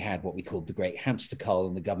 And we had what we called the Great Hamster Cull.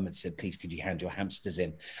 And the government said, please, could you hand your hamsters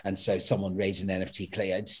in? And so someone raised an NFT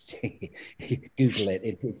claim. I just Google it.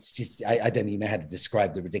 It's just, I don't even know how to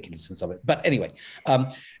describe the ridiculousness of it. But anyway,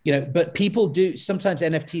 but people do, sometimes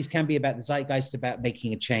NFTs can be about the zeitgeist, about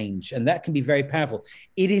making a change, and that can be very powerful.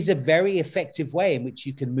 It is a very effective way in which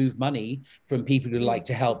you can move money from people who like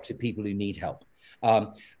to help to people who need help.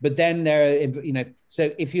 But then there are, so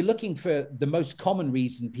if you're looking for the most common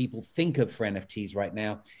reason people think of for NFTs right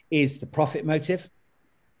now is the profit motive.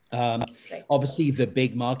 Obviously, the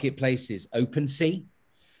big marketplace is OpenSea.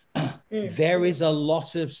 There is a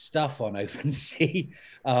lot of stuff on OpenSea.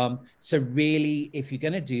 So really, if you're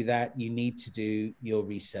going to do that, you need to do your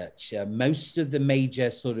research. Most of the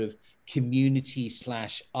major sort of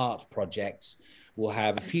community/art projects will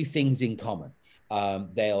have a few things in common.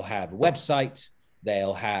 They'll have a website,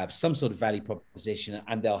 they'll have some sort of value proposition,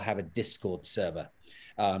 and they'll have a Discord server.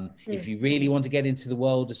 If you really want to get into the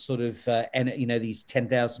world of sort of, these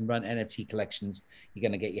 10,000 run NFT collections, you're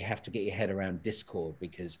going to have to get your head around Discord,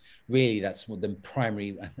 because really that's what the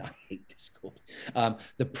primary, I hate Discord,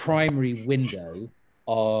 the primary window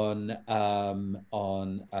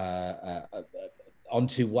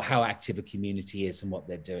onto how active a community is and what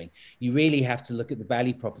they're doing. You really have to look at the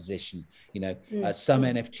value proposition. Some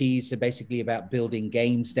NFTs are basically about building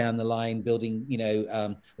games down the line, building,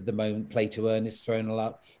 at the moment, play to earn is thrown a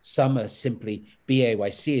lot. Some are simply,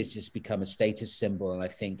 BAYC has just become a status symbol. And I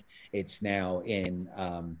think it's now in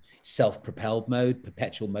self-propelled mode,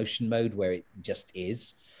 perpetual motion mode, where it just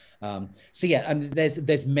is.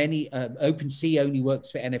 There's many. OpenSea only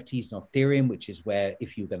works for NFTs, not Ethereum, which is where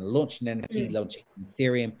if you're going to launch an NFT, launching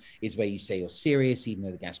Ethereum is where you say you're serious, even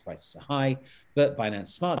though the gas prices are high. But Binance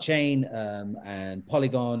Smart Chain and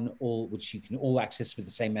Polygon, which you can all access with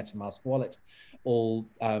the same MetaMask wallet, all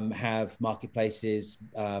have marketplaces.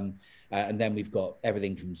 And then we've got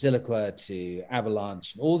everything from Zilliqa to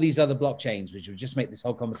Avalanche, and all these other blockchains, which will just make this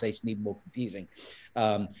whole conversation even more confusing,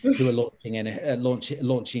 who are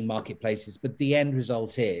launching marketplaces. But the end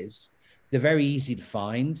result is they're very easy to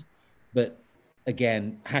find. But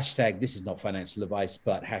again, hashtag, this is not financial advice,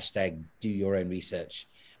 but hashtag do your own research.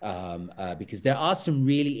 Because there are some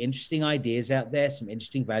really interesting ideas out there, some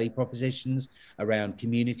interesting value propositions around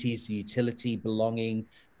communities, utility, belonging,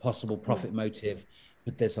 possible profit motive.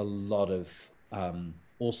 But there's a lot of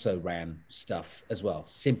also ran stuff as well,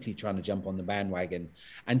 simply trying to jump on the bandwagon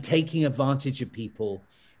and taking advantage of people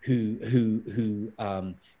who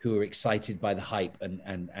are excited by the hype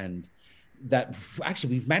and that.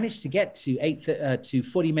 Actually, we've managed to get to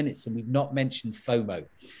 40 minutes and we've not mentioned FOMO,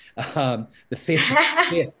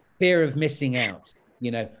 the fear of missing out.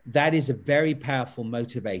 That is a very powerful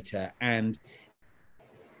motivator, and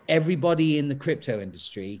everybody in the crypto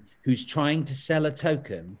industry who's trying to sell a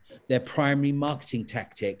token, their primary marketing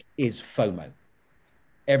tactic is FOMO.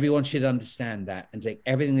 Everyone should understand that and take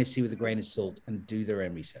everything they see with a grain of salt and do their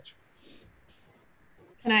own research.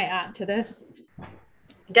 Can I add to this?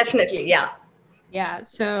 Definitely, yeah. Yeah.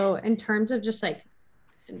 So in terms of just like,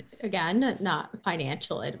 again, not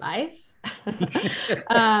financial advice,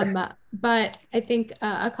 but I think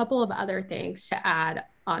a couple of other things to add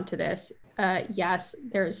onto this. Yes,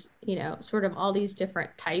 there's, sort of all these different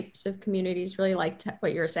types of communities, really like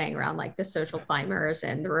what you're saying around like the social climbers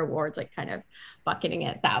and the rewards, like kind of bucketing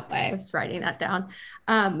it that way. I was writing that down.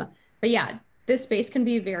 But yeah, this space can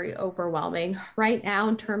be very overwhelming right now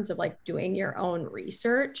in terms of like doing your own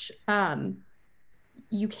research.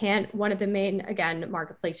 You can't, one of the main, again,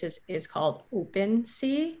 marketplaces is called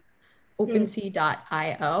OpenSea,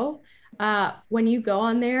 OpenSea.io. When you go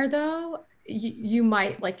on there though, you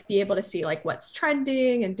might like be able to see like what's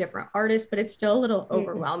trending and different artists, but it's still a little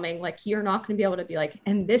overwhelming. Like you're not going to be able to be like,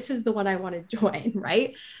 and this is the one I want to join,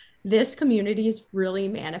 right? this community is really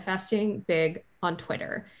manifesting big on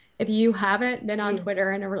Twitter. If you haven't been on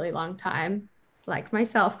Twitter in a really long time, like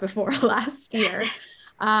myself before last year,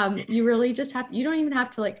 you really just you don't even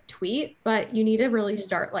have to like tweet, but you need to really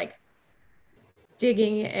start like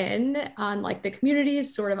digging in on like the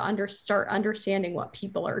communities, sort of start understanding what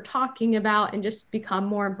people are talking about and just become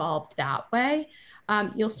more involved that way.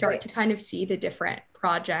 You'll start to kind of see the different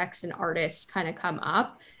projects and artists kind of come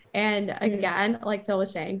up. And again, like Phil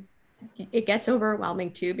was saying, it gets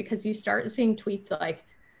overwhelming too, because you start seeing tweets like,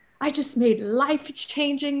 I just made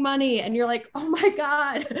life-changing money. And you're like, oh my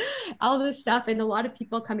God, all this stuff. And a lot of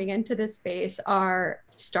people coming into this space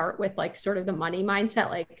start with like sort of the money mindset,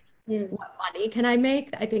 like, what money can I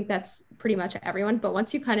make? I think that's pretty much everyone. But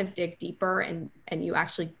once you kind of dig deeper and you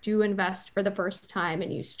actually do invest for the first time,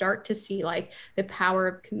 and you start to see like the power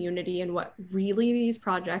of community and what really these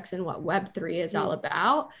projects and what Web3 is all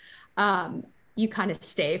about, you kind of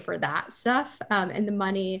stay for that stuff. And the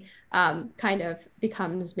money kind of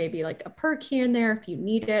becomes maybe like a perk here and there if you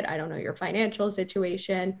need it. I don't know your financial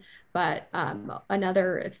situation, but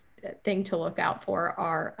another thing to look out for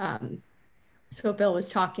are, so Bill was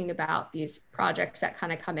talking about these projects that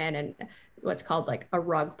kind of come in and what's called like a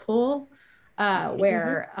rug pull,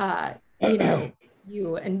 where, you know,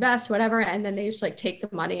 you invest whatever, and then they just like take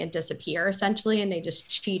the money and disappear essentially. And they just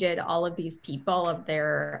cheated all of these people of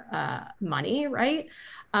their money, right?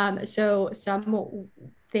 So some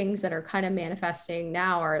things that are kind of manifesting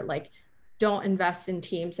now are like, don't invest in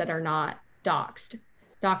teams that are not doxed.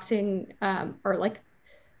 Doxing, or like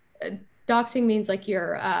doxing means like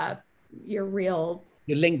your real,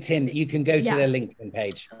 your LinkedIn, you can go to their LinkedIn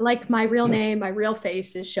page. Like my real name, my real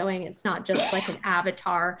face is showing. It's not just like an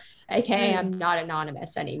avatar, aka I'm not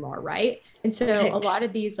anonymous anymore, right? And so a lot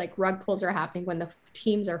of these like rug pulls are happening when the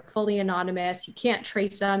teams are fully anonymous. You can't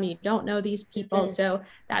trace them, you don't know these people. So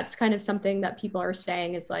that's kind of something that people are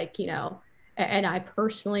saying is like, you know, and I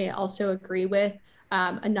personally also agree with.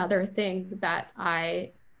 Another thing that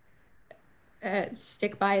I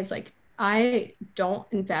stick by is like, I don't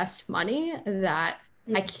invest money that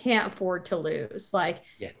I can't afford to lose. Like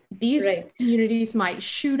these communities might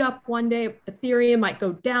shoot up one day, Ethereum might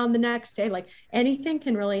go down the next day, like anything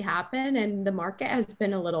can really happen. And the market has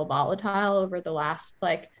been a little volatile over the last,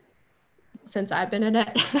 like, since I've been in it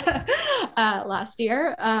last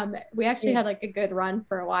year. We actually had like a good run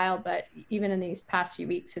for a while, but even in these past few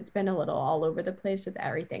weeks, it's been a little all over the place with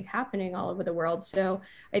everything happening all over the world. So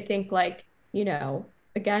I think like, you know,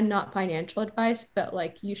 again, not financial advice, but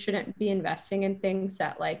like you shouldn't be investing in things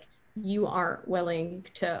that like you aren't willing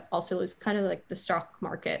to also lose. Kind of like the stock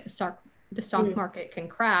market. The stock market can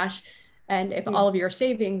crash, and if all of your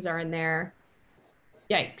savings are in there,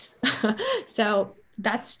 yikes. So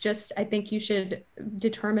that's just, I think you should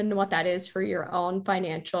determine what that is for your own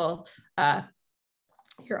financial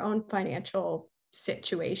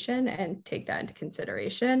situation and take that into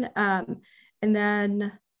consideration. And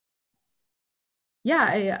then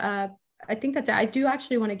I think that's it. I do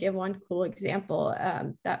actually want to give one cool example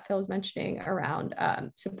that Phil was mentioning around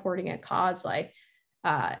supporting a cause, like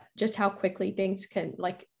just how quickly things can,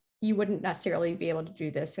 like, you wouldn't necessarily be able to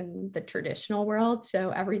do this in the traditional world.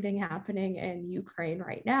 So everything happening in Ukraine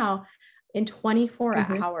right now, in 24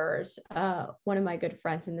 hours, one of my good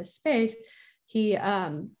friends in this space, he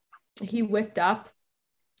whipped up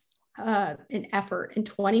an effort in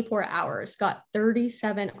 24 hours, got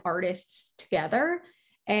 37 artists together,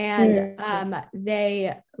 and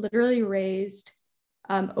they literally raised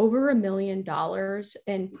over $1 million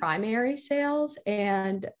in primary sales,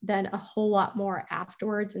 and then a whole lot more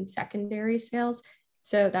afterwards in secondary sales.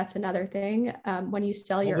 So that's another thing. When you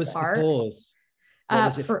sell your art,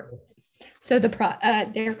 so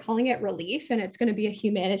they're calling it Relief, and it's going to be a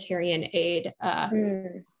humanitarian aid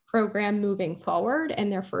program moving forward,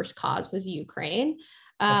 and their first cause was Ukraine.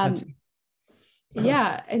 And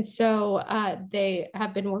so they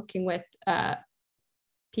have been working with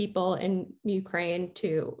people in Ukraine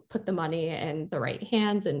to put the money in the right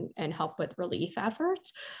hands and help with relief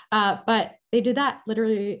efforts. But they did that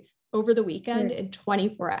literally over the weekend in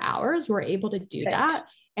 24 hours. We're able to do that.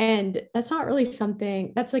 And that's not really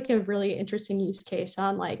something, that's like a really interesting use case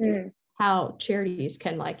on like how charities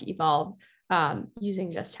can like evolve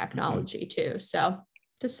using this technology too. So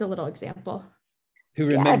just a little example. Who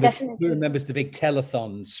remembers the big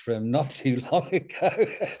telethons from not too long ago?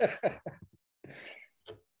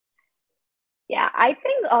 Yeah, I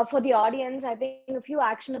think for the audience, I think a few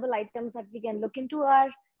actionable items that we can look into are,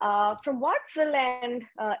 from what Phil and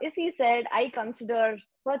Issy said, I consider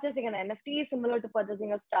purchasing an NFT similar to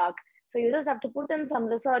purchasing a stock. So you just have to put in some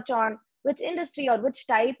research on which industry or which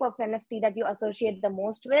type of NFT that you associate the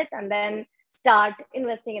most with, and then start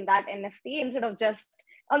investing in that NFT instead of just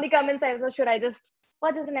on the comment side. So should I just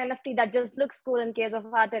purchase an NFT that just looks cool in case of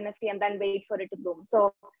art NFT and then wait for it to bloom?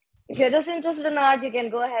 So if you're just interested in art, you can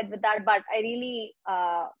go ahead with that. But I really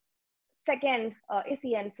second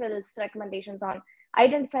Issy and Phil's recommendations on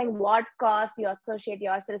identifying what cost you associate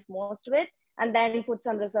yourself most with, and then put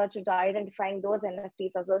some research into identifying those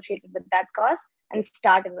NFTs associated with that cost and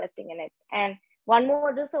start investing in it. And one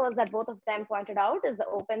more resource that both of them pointed out is the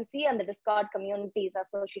OpenSea and the Discord communities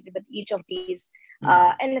associated with each of these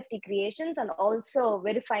NFT creations, and also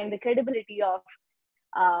verifying the credibility of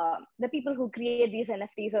the people who create these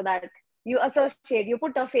NFTs, so that you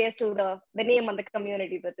put a face to the name on the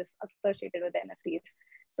community that is associated with the NFTs.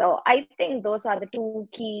 So I think those are the two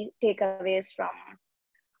key takeaways from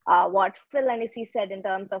what Phil and Issy said in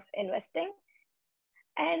terms of investing.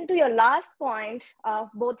 And to your last point,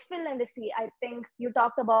 both Phil and Issy, I think you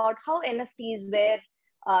talked about how NFTs were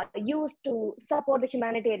used to support the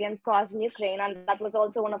humanitarian cause in Ukraine. And that was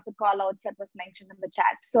also one of the call outs that was mentioned in the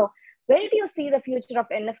chat. So where do you see the future of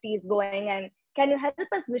NFTs going? And can you help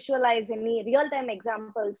us visualize any real-time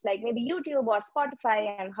examples like maybe YouTube or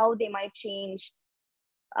Spotify and how they might change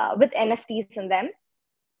with NFTs in them?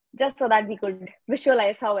 Just so that we could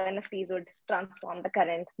visualize how NFTs would transform the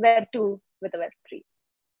current Web 2 with the Web 3.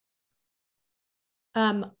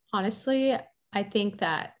 Honestly, I think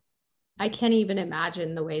that I can't even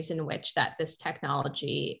imagine the ways in which that this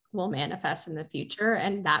technology will manifest in the future.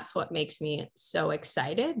 And that's what makes me so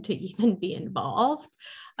excited to even be involved.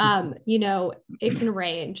 You know, it can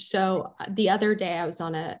range. So the other day I was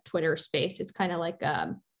on a Twitter space. It's kind of like, I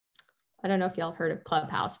don't know if y'all have heard of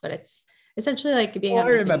Clubhouse, but it's essentially like being on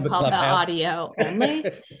a thing called the audio only.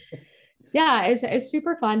 Yeah, it's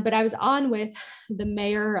super fun. But I was on with the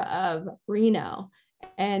mayor of Reno,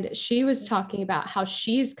 and she was talking about how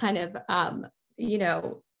she's kind of, you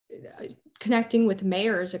know, connecting with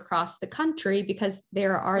mayors across the country because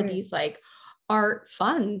there are these like art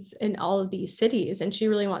funds in all of these cities, and she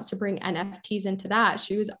really wants to bring NFTs into that.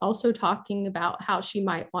 She was also talking about how she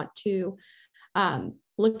might want to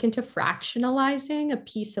look into fractionalizing a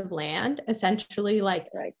piece of land, essentially like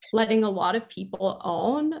letting a lot of people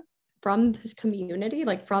own from this community,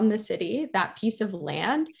 like from the city, that piece of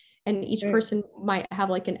land. And each person might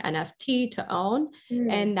have like an NFT to own,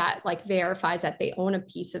 and that like verifies that they own a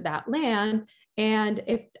piece of that land. And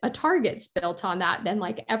if a target's built on that, then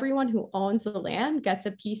like everyone who owns the land gets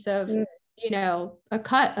a piece of, you know, a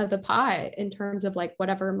cut of the pie in terms of like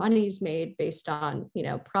whatever money's made based on, you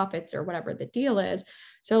know, profits or whatever the deal is.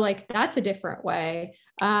 So like, that's a different way.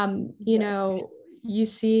 You know, you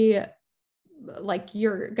see, like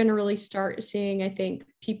you're going to really start seeing, I think,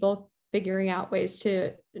 people figuring out ways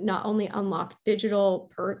to not only unlock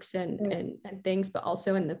digital perks and things, but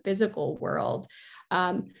also in the physical world.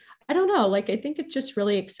 I don't know, like, I think it's just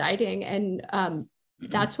really exciting. And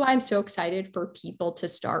that's why I'm so excited for people to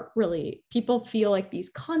start really, people feel like these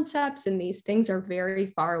concepts and these things are very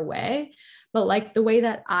far away, but like the way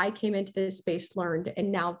that I came into this space, learned,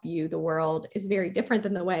 and now view the world is very different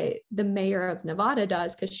than the way the mayor of Nevada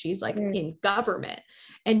does, because she's like in government,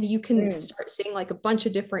 and you can start seeing like a bunch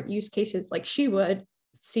of different use cases. Like she would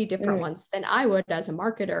see different ones than I would as a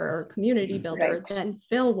marketer or community builder than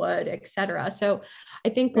Phil would, et cetera. So I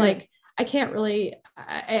think like, I can't really,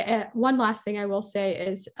 one last thing I will say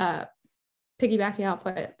is piggybacking off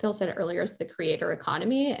what Phil said earlier is the creator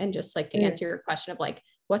economy. And just like to answer your question of like,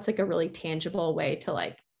 what's like a really tangible way to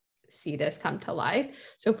like see this come to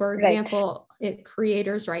life. So for example,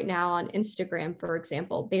 creators right now on Instagram, for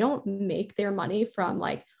example, they don't make their money from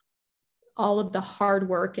like all of the hard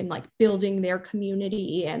work and like building their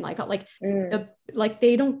community and like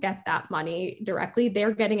they don't get that money directly.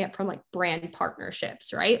 They're getting it from like brand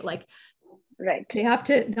partnerships, right? Like, they have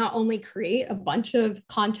to not only create a bunch of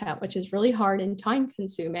content, which is really hard and time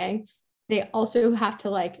consuming, they also have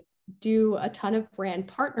to like do a ton of brand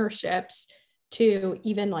partnerships to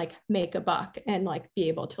even like make a buck and like be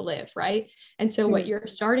able to live, right? And so what you're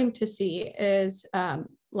starting to see is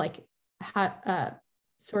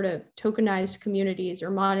sort of tokenized communities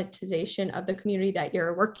or monetization of the community that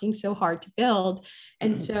you're working so hard to build.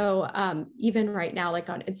 And so even right now, like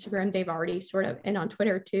on Instagram, they've already sort of, and on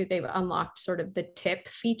Twitter too, they've unlocked sort of the tip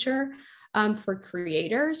feature for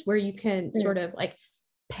creators, where you can sort of like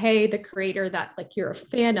pay the creator that like you're a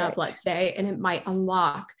fan of, let's say, and it might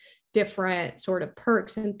unlock different sort of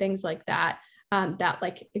perks and things like that. That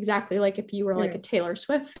like exactly like if you were like a Taylor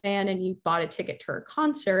Swift fan and you bought a ticket to her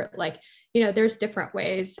concert, like, you know, there's different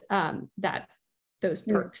ways that those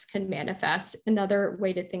perks can manifest. Another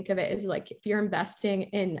way to think of it is like, if you're investing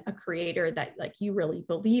in a creator that like you really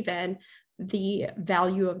believe in, the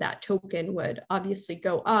value of that token would obviously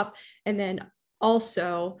go up. And then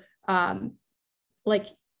also like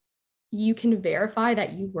you can verify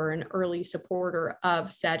that you were an early supporter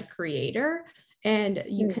of said creator, and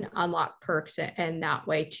you can unlock perks in that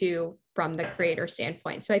way too from the creator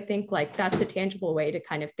standpoint. So I think like that's a tangible way to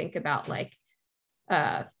kind of think about like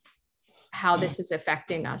how this is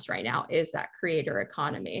affecting us right now, is that creator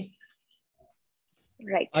economy.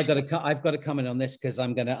 Right. I've got to comment on this because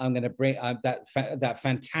I'm gonna bring that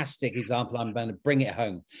fantastic example. I'm going to bring it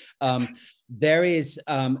home. There is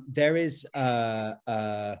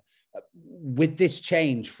with this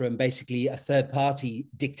change from basically a third party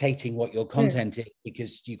dictating what your content is,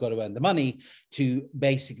 because you've got to earn the money, to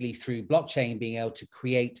basically through blockchain being able to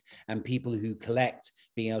create, and people who collect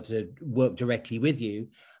being able to work directly with you.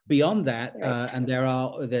 Beyond that, and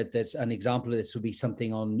there's an example of this would be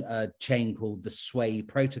something on a chain called the Sway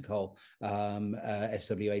protocol,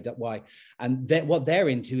 SWAY, and what they're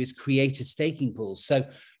into is creator staking pools. So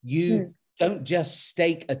you don't just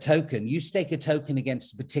stake a token, you stake a token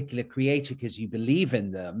against a particular creator because you believe in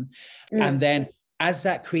them. And then as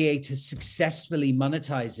that creator successfully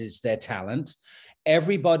monetizes their talent,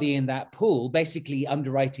 everybody in that pool, basically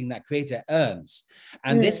underwriting that creator, earns.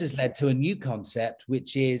 And this has led to a new concept,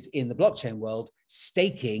 which is in the blockchain world,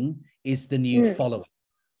 staking is the new following.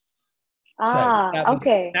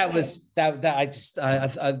 Okay. That led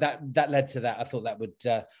to that. I thought that would,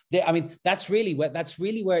 I mean, that's really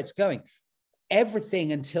where it's going.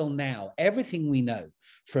 Everything until now, everything we know,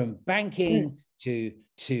 from banking to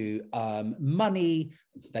money,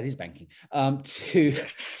 that is banking,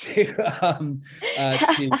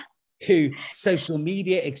 to social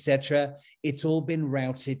media, etc. It's all been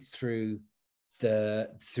routed through the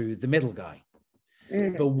middle guy.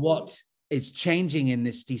 But what is changing in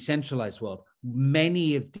this decentralized world,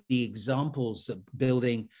 many of the examples of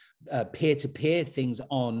building peer-to-peer things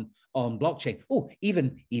on blockchain,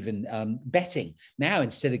 even betting now,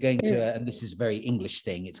 instead of going to and this is a very English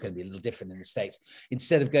thing, it's going to be a little different in the States,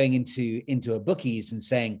 instead of going into a bookies and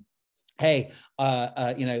saying, hey,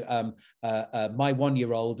 my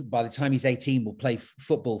 1-year-old, by the time he's 18, will play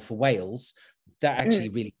football for Wales. That actually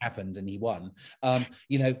really happened and he won.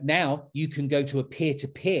 Now you can go to a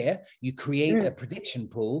peer-to-peer, you create a prediction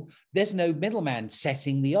pool. There's no middleman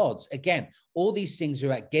setting the odds. Again, all these things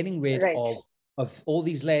are at getting rid of all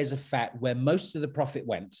these layers of fat where most of the profit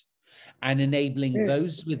went, and enabling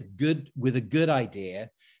those with a good idea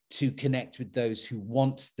to connect with those who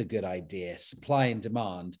want the good idea, supply and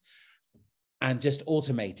demand, and just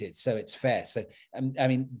automate it so it's fair. So, I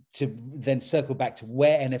mean, to then circle back to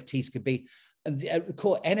where NFTs could be, and the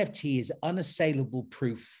core NFT is unassailable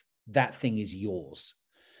proof that thing is yours.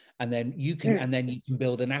 And then you can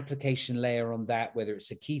build an application layer on that, whether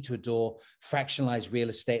it's a key to a door, fractionalized real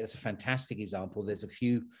estate. That's a fantastic example. There's a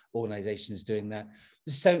few organizations doing that.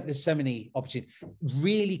 There's so many opportunities.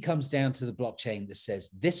 Really comes down to the blockchain that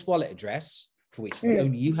says this wallet address, for which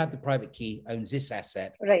only you have the private key, owns this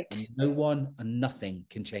asset. Right. And no one and nothing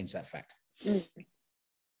can change that fact.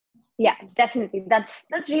 Yeah, definitely. That's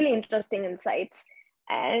really interesting insights.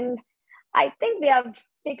 And I think we have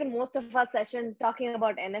taken most of our session talking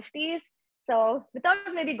about NFTs. So without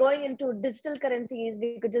maybe going into digital currencies,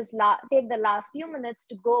 we could just take the last few minutes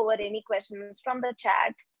to go over any questions from the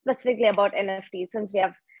chat, specifically about NFTs, since we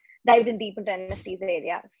have dived in deep into NFTs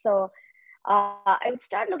area. So I would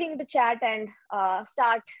start looking at the chat and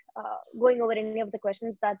start going over any of the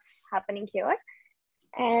questions that's happening here.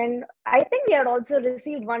 And I think we had also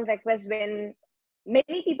received one request when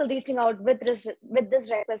many people reaching out with this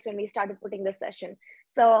request when we started putting this session.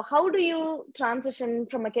 So how do you transition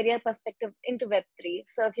from a career perspective into Web3?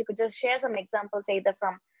 So if you could just share some examples, either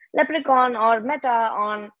from Leprechaun or Meta,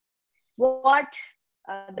 on what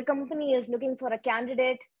the company is looking for a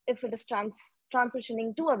candidate if it is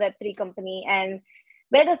transitioning to a Web3 company, and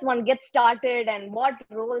where does one get started, and what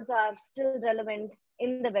roles are still relevant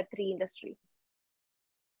in the Web3 industry?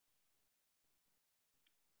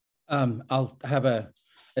 I'll have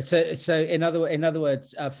in other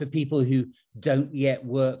words, for people who don't yet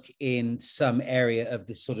work in some area of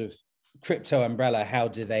this sort of crypto umbrella, how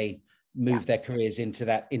do they move their careers into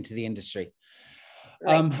the industry?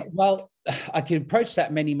 Right. Well, I can approach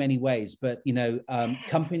that many ways, but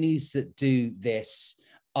companies that do this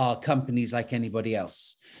are companies like anybody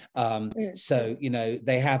else. So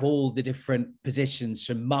they have all the different positions,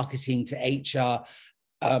 from marketing to HR,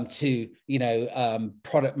 to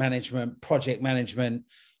product management, project management,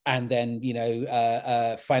 and then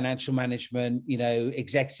financial management,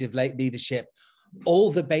 executive leadership.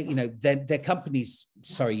 all the their companies.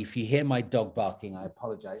 Sorry if you hear my dog barking, I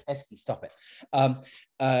apologize. Esky, stop it.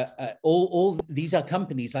 All these are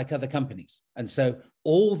companies like other companies, and so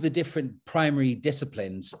all the different primary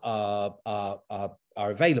disciplines are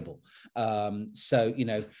available. So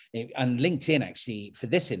and LinkedIn actually for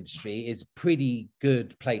this industry is a pretty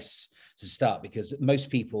good place to start, because most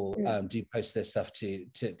people do post their stuff to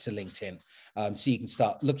LinkedIn. So you can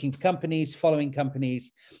start looking for companies, following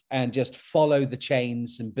companies, and just follow the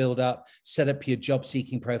chains and build up, set up your job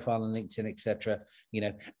seeking profile on LinkedIn, etc.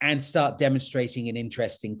 And start demonstrating an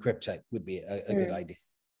interest in crypto would be a good idea.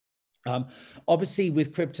 Obviously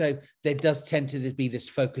with crypto, there does tend to be this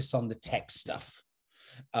focus on the tech stuff.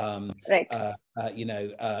 Right.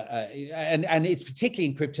 And it's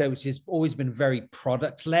particularly in crypto, which has always been very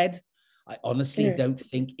product led. I honestly don't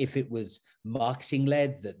think if it was marketing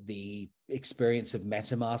led that the experience of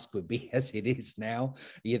MetaMask would be as it is now.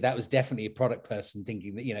 Yeah, that was definitely a product person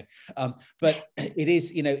thinking that, but it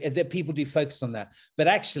is, that people do focus on that. But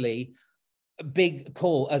actually, a big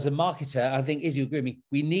call as a marketer, I think, is you agree with me,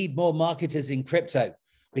 we need more marketers in crypto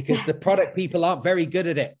because the product people aren't very good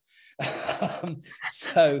at it. And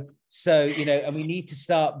we need to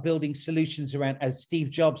start building solutions around, as Steve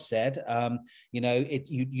Jobs said,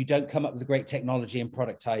 you don't come up with a great technology and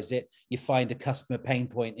productize it. You find a customer pain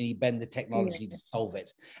point and you bend the technology to solve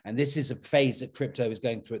it. And this is a phase that crypto is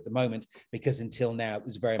going through at the moment, because until now it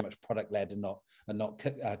was very much product led and not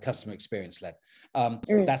customer experience led.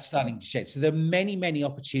 That's starting to change. So there are many, many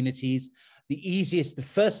opportunities. The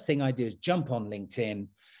first thing I do is jump on LinkedIn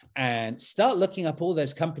and start looking up all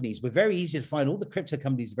those companies. We're very easy to find. All the crypto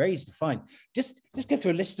companies are very easy to find. Just go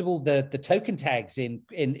through a list of all the token tags in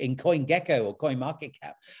CoinGecko or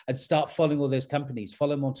CoinMarketCap and start following all those companies.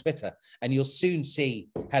 Follow them on Twitter, and you'll soon see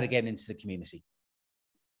how to get into the community.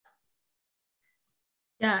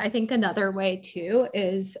 Yeah, I think another way too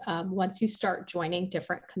is once you start joining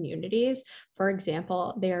different communities. For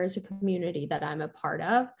example, there is a community that I'm a part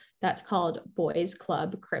of that's called Boys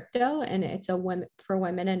Club Crypto, and it's for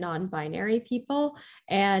women and non-binary people.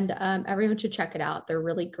 And everyone should check it out. They're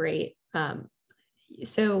really great.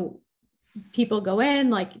 So people go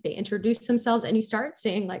in, like they introduce themselves, and you start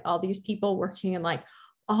seeing like all these people working in like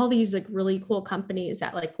all these like really cool companies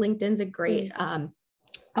that like LinkedIn's a great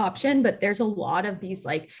option, but there's a lot of these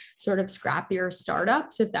like sort of scrappier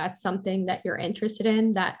startups, if that's something that you're interested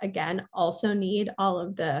in, that again also need all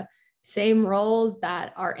of the same roles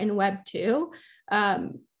that are in Web 2,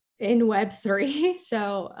 in Web 3.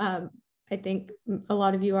 So I think a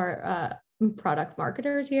lot of you are product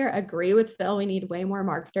marketers here. Agree with Phil, we need way more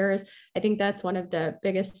marketers. I think that's one of the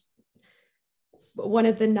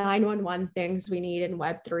 911 things we need in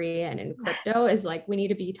Web3 and in crypto is like, we need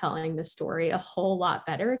to be telling the story a whole lot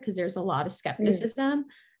better, because there's a lot of skepticism,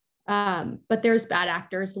 but there's bad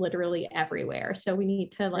actors literally everywhere. So we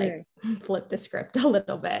need to like flip the script a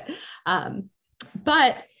little bit.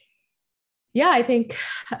 But yeah, I think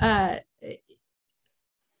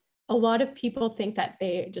a lot of people think that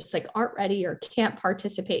they just like aren't ready or can't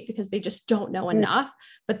participate because they just don't know enough.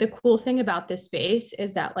 But the cool thing about this space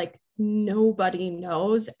is that like nobody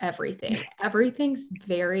knows everything. Everything's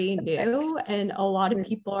very new, and a lot of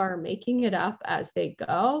people are making it up as they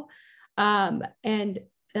go. And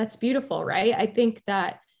that's beautiful, right? I think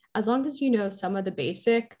that as long as you know some of the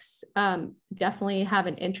basics, definitely have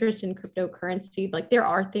an interest in cryptocurrency. Like there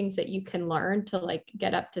are things that you can learn to like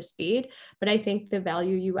get up to speed, but I think the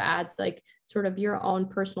value you add is like sort of your own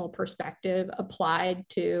personal perspective applied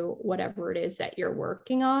to whatever it is that you're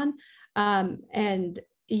working on. And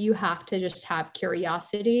you have to just have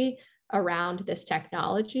curiosity around this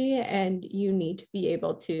technology, and you need to be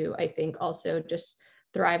able to, I think, also just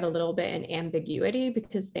thrive a little bit in ambiguity,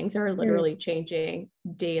 because things are literally changing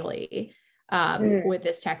daily with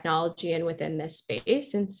this technology and within this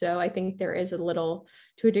space. And so I think there is a little,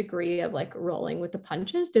 to a degree, of like rolling with the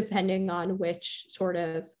punches, depending on which sort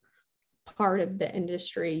of part of the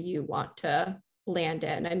industry you want to land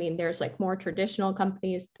in. I mean, there's like more traditional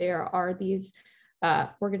companies. There are these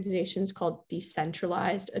organizations called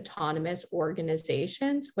decentralized autonomous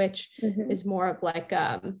organizations, which is more of like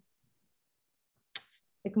a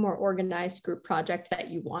more organized group project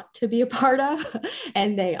that you want to be a part of.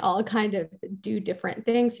 And they all kind of do different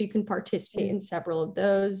things. So you can participate in several of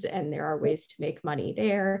those, and there are ways to make money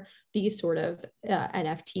there. These sort of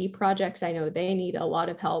NFT projects, I know they need a lot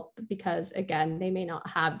of help, because again, they may not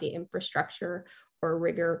have the infrastructure or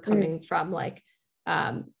rigor coming from like,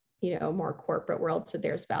 more corporate world. So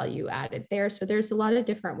there's value added there. So there's a lot of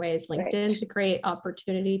different ways. LinkedIn's a great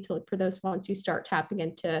opportunity to look for those once you start tapping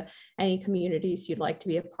into any communities you'd like to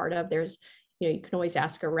be a part of. There's you can always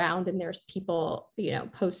ask around, and there's people,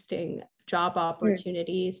 posting job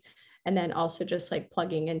opportunities. And then also just like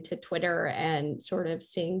plugging into Twitter and sort of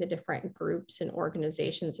seeing the different groups and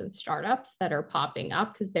organizations and startups that are popping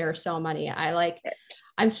up, because there are so many.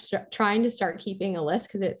 I'm trying to start keeping a list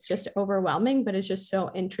because it's just overwhelming, but it's just so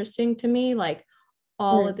interesting to me, like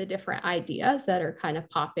all of the different ideas that are kind of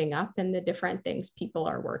popping up and the different things people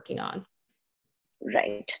are working on.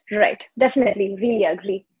 Right. Definitely, really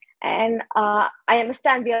agree. And I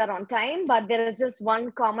understand we are on time, but there is just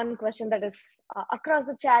one common question that is across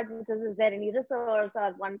the chat, which is there any resource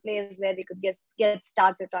or one place where we could get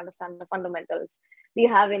started to understand the fundamentals? Do you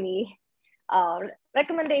have any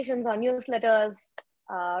recommendations or newsletters,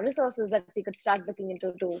 resources that we could start looking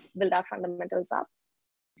into to build our fundamentals up?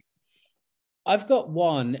 I've got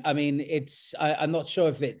one. I mean, I'm not sure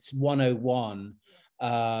if it's 101,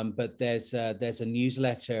 but there's a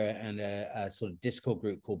newsletter and a sort of Discord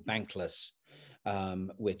group called Bankless,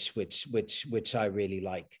 which I really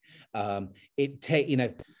like.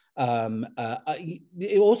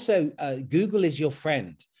 Google is your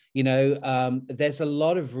friend. There's a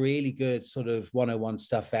lot of really good sort of 101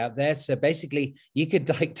 stuff out there. So basically, you could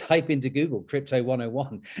like type into Google Crypto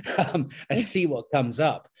 101 and see what comes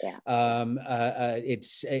up. Yeah.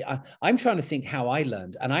 I'm trying to think how I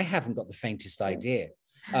learned, and I haven't got the faintest idea.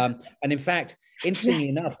 And in fact, interestingly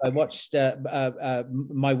enough, I watched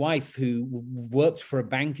my wife, who worked for a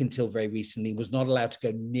bank until very recently, was not allowed to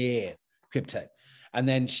go near crypto. And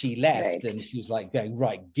then she left, and she was like going,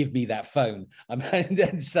 right, give me that phone. And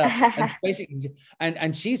basically,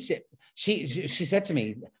 and she said to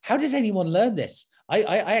me, how does anyone learn this? I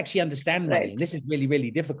actually understand money, and this is really, really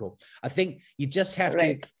difficult. I think you just have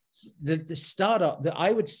to,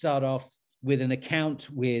 I would start off with an account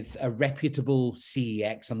with a reputable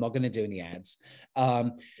CEX. I'm not going to do any ads.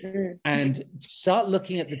 And start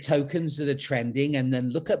looking at the tokens that are trending, and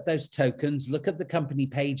then look up those tokens, look at the company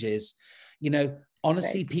pages.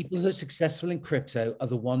 Honestly, people who are successful in crypto are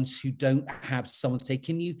the ones who don't have someone say,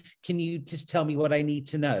 can you just tell me what I need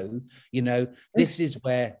to know? This is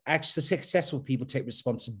where actually successful people take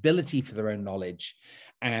responsibility for their own knowledge.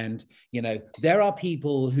 And, there are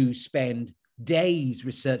people who spend days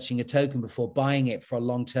researching a token before buying it for a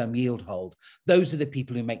long-term yield hold. Those are the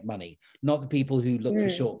people who make money, not the people who look for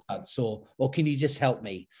shortcuts or can you just help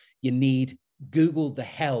me? You need Google the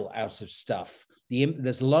hell out of stuff.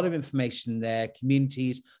 There's a lot of information there,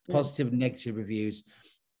 communities, positive and negative reviews,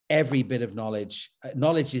 every bit of knowledge.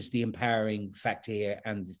 Knowledge is the empowering factor here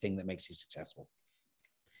and the thing that makes you successful.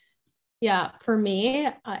 Yeah, for me,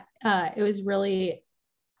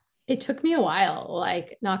 it took me a while,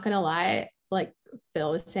 like, not gonna lie, like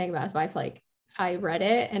Phil was saying about his wife, like I read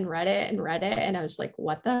it, and I was like,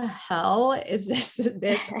 what the hell is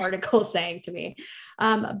this article saying to me?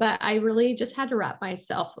 But I really just had to wrap my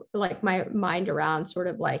mind around sort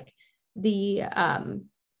of like the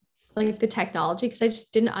technology, because I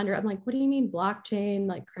just didn't I'm like, what do you mean blockchain,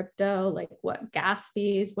 like crypto, like what gas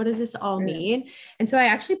fees, what does this all mean? And so I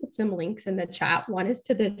actually put some links in the chat. One is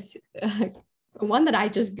to this one that I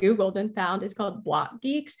just Googled and found, is called Block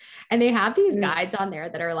Geeks, and they have these guides on there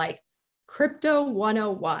that are like Crypto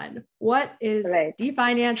 101. What is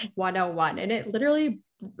Definance 101? And it literally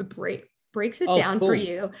breaks it down for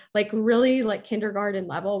you, like really like kindergarten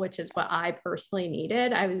level, which is what I personally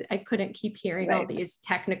needed. I couldn't keep hearing all these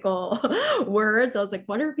technical words. I was like,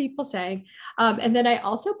 what are people saying? And then I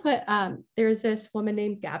also put, there's this woman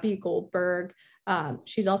named Gabby Goldberg.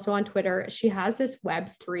 She's also on Twitter. She has this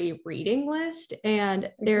Web3 reading list,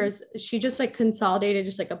 and she just like consolidated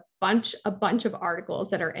just like a bunch of articles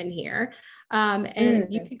that are in here. And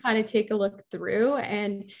you can kind of take a look through,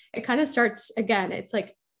 and it kind of starts again. It's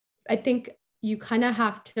like, I think you kind of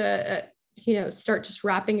have to, start just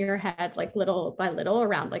wrapping your head like little by little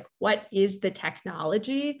around like, what is the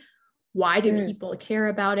technology? Why do people care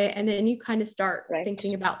about it? And then you kind of start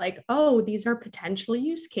thinking about like, oh, these are potential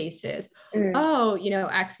use cases. Oh,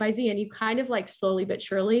 XYZ. And you kind of like slowly but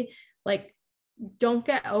surely, like, don't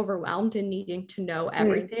get overwhelmed in needing to know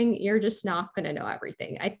everything. You're just not going to know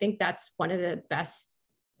everything. I think that's one of the best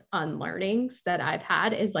unlearnings that I've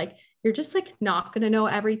had, is like, you're just like not going to know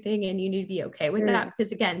everything, and you need to be okay with that,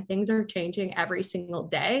 because again, things are changing every single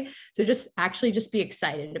day. So just be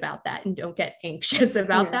excited about that, and don't get anxious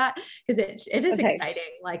about that, because it is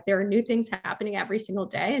exciting. Like, there are new things happening every single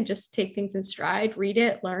day, and just take things in stride, read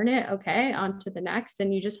it, learn it. Okay, on to the next.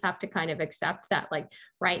 And you just have to kind of accept that, like,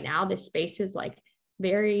 right now this space is like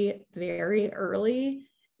very, very early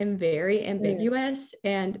and very ambiguous,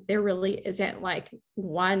 and there really isn't like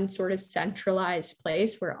one sort of centralized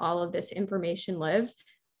place where all of this information lives.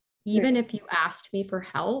 Even if you asked me for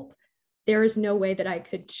help, there is no way that I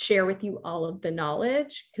could share with you all of the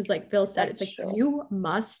knowledge. Because like Phil said, That's it's like true. you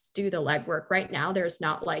must do the legwork. Right now, there's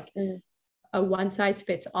not like a one size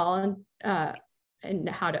fits all and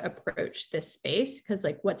how to approach this space, because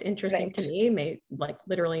like what's interesting to me may like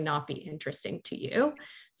literally not be interesting to you.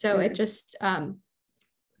 So it just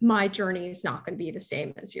my journey is not going to be the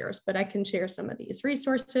same as yours, but I can share some of these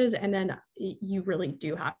resources, and then you really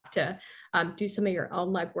do have to do some of your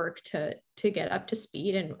own legwork to get up to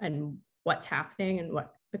speed and what's happening and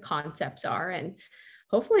what the concepts are. And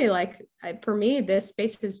hopefully, like for me, this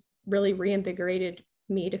space has really reinvigorated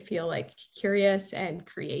me to feel like curious and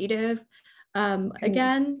creative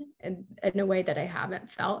again, in a way that I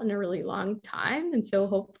haven't felt in a really long time. And so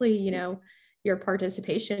hopefully, you know, your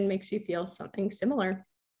participation makes you feel something similar.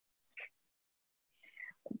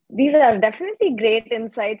 These are definitely great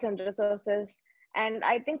insights and resources. And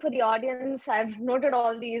I think for the audience, I've noted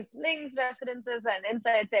all these links, references, and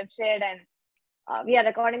insights they've shared. And we are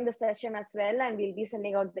recording the session as well, and we'll be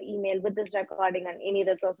sending out the email with this recording and any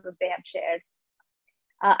resources they have shared.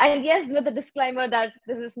 And yes, with the disclaimer that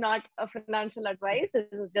this is not a financial advice,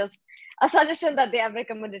 this is just a suggestion that they have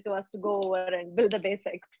recommended to us to go over and build the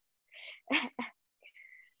basics.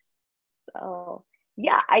 So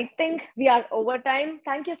yeah, I think we are over time.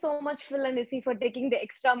 Thank you so much, Phil and Issy, for taking the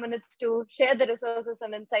extra minutes to share the resources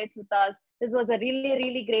and insights with us. This was a really,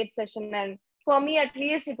 really great session. And for me, at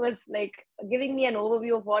least, it was like giving me an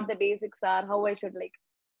overview of what the basics are, how I should like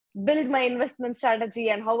build my investment strategy,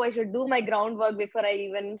 and how I should do my groundwork before I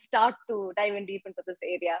even start to dive in deep into this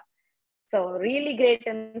area. So really great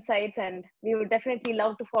insights, and we would definitely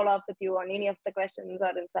love to follow up with you on any of the questions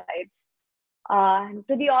or insights.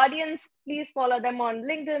 To the audience, please follow them on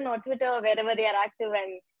LinkedIn or Twitter, wherever they are active,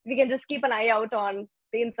 and we can just keep an eye out on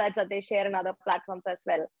the insights that they share in other platforms as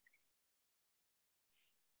well.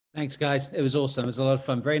 Thanks, guys. It was awesome. It was a lot of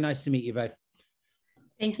fun. Very nice to meet you both.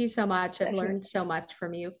 Thank you so much. I've learned so much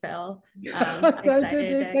from you, Phil. I'm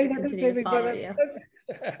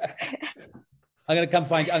gonna come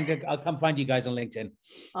find. I'll come find you guys on LinkedIn.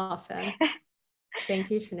 Awesome.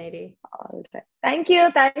 Thank you, Shanadi. All right. Thank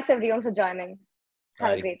you. Thanks everyone for joining.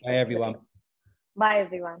 Have a great day. Bye, everyone. Bye,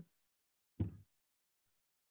 everyone.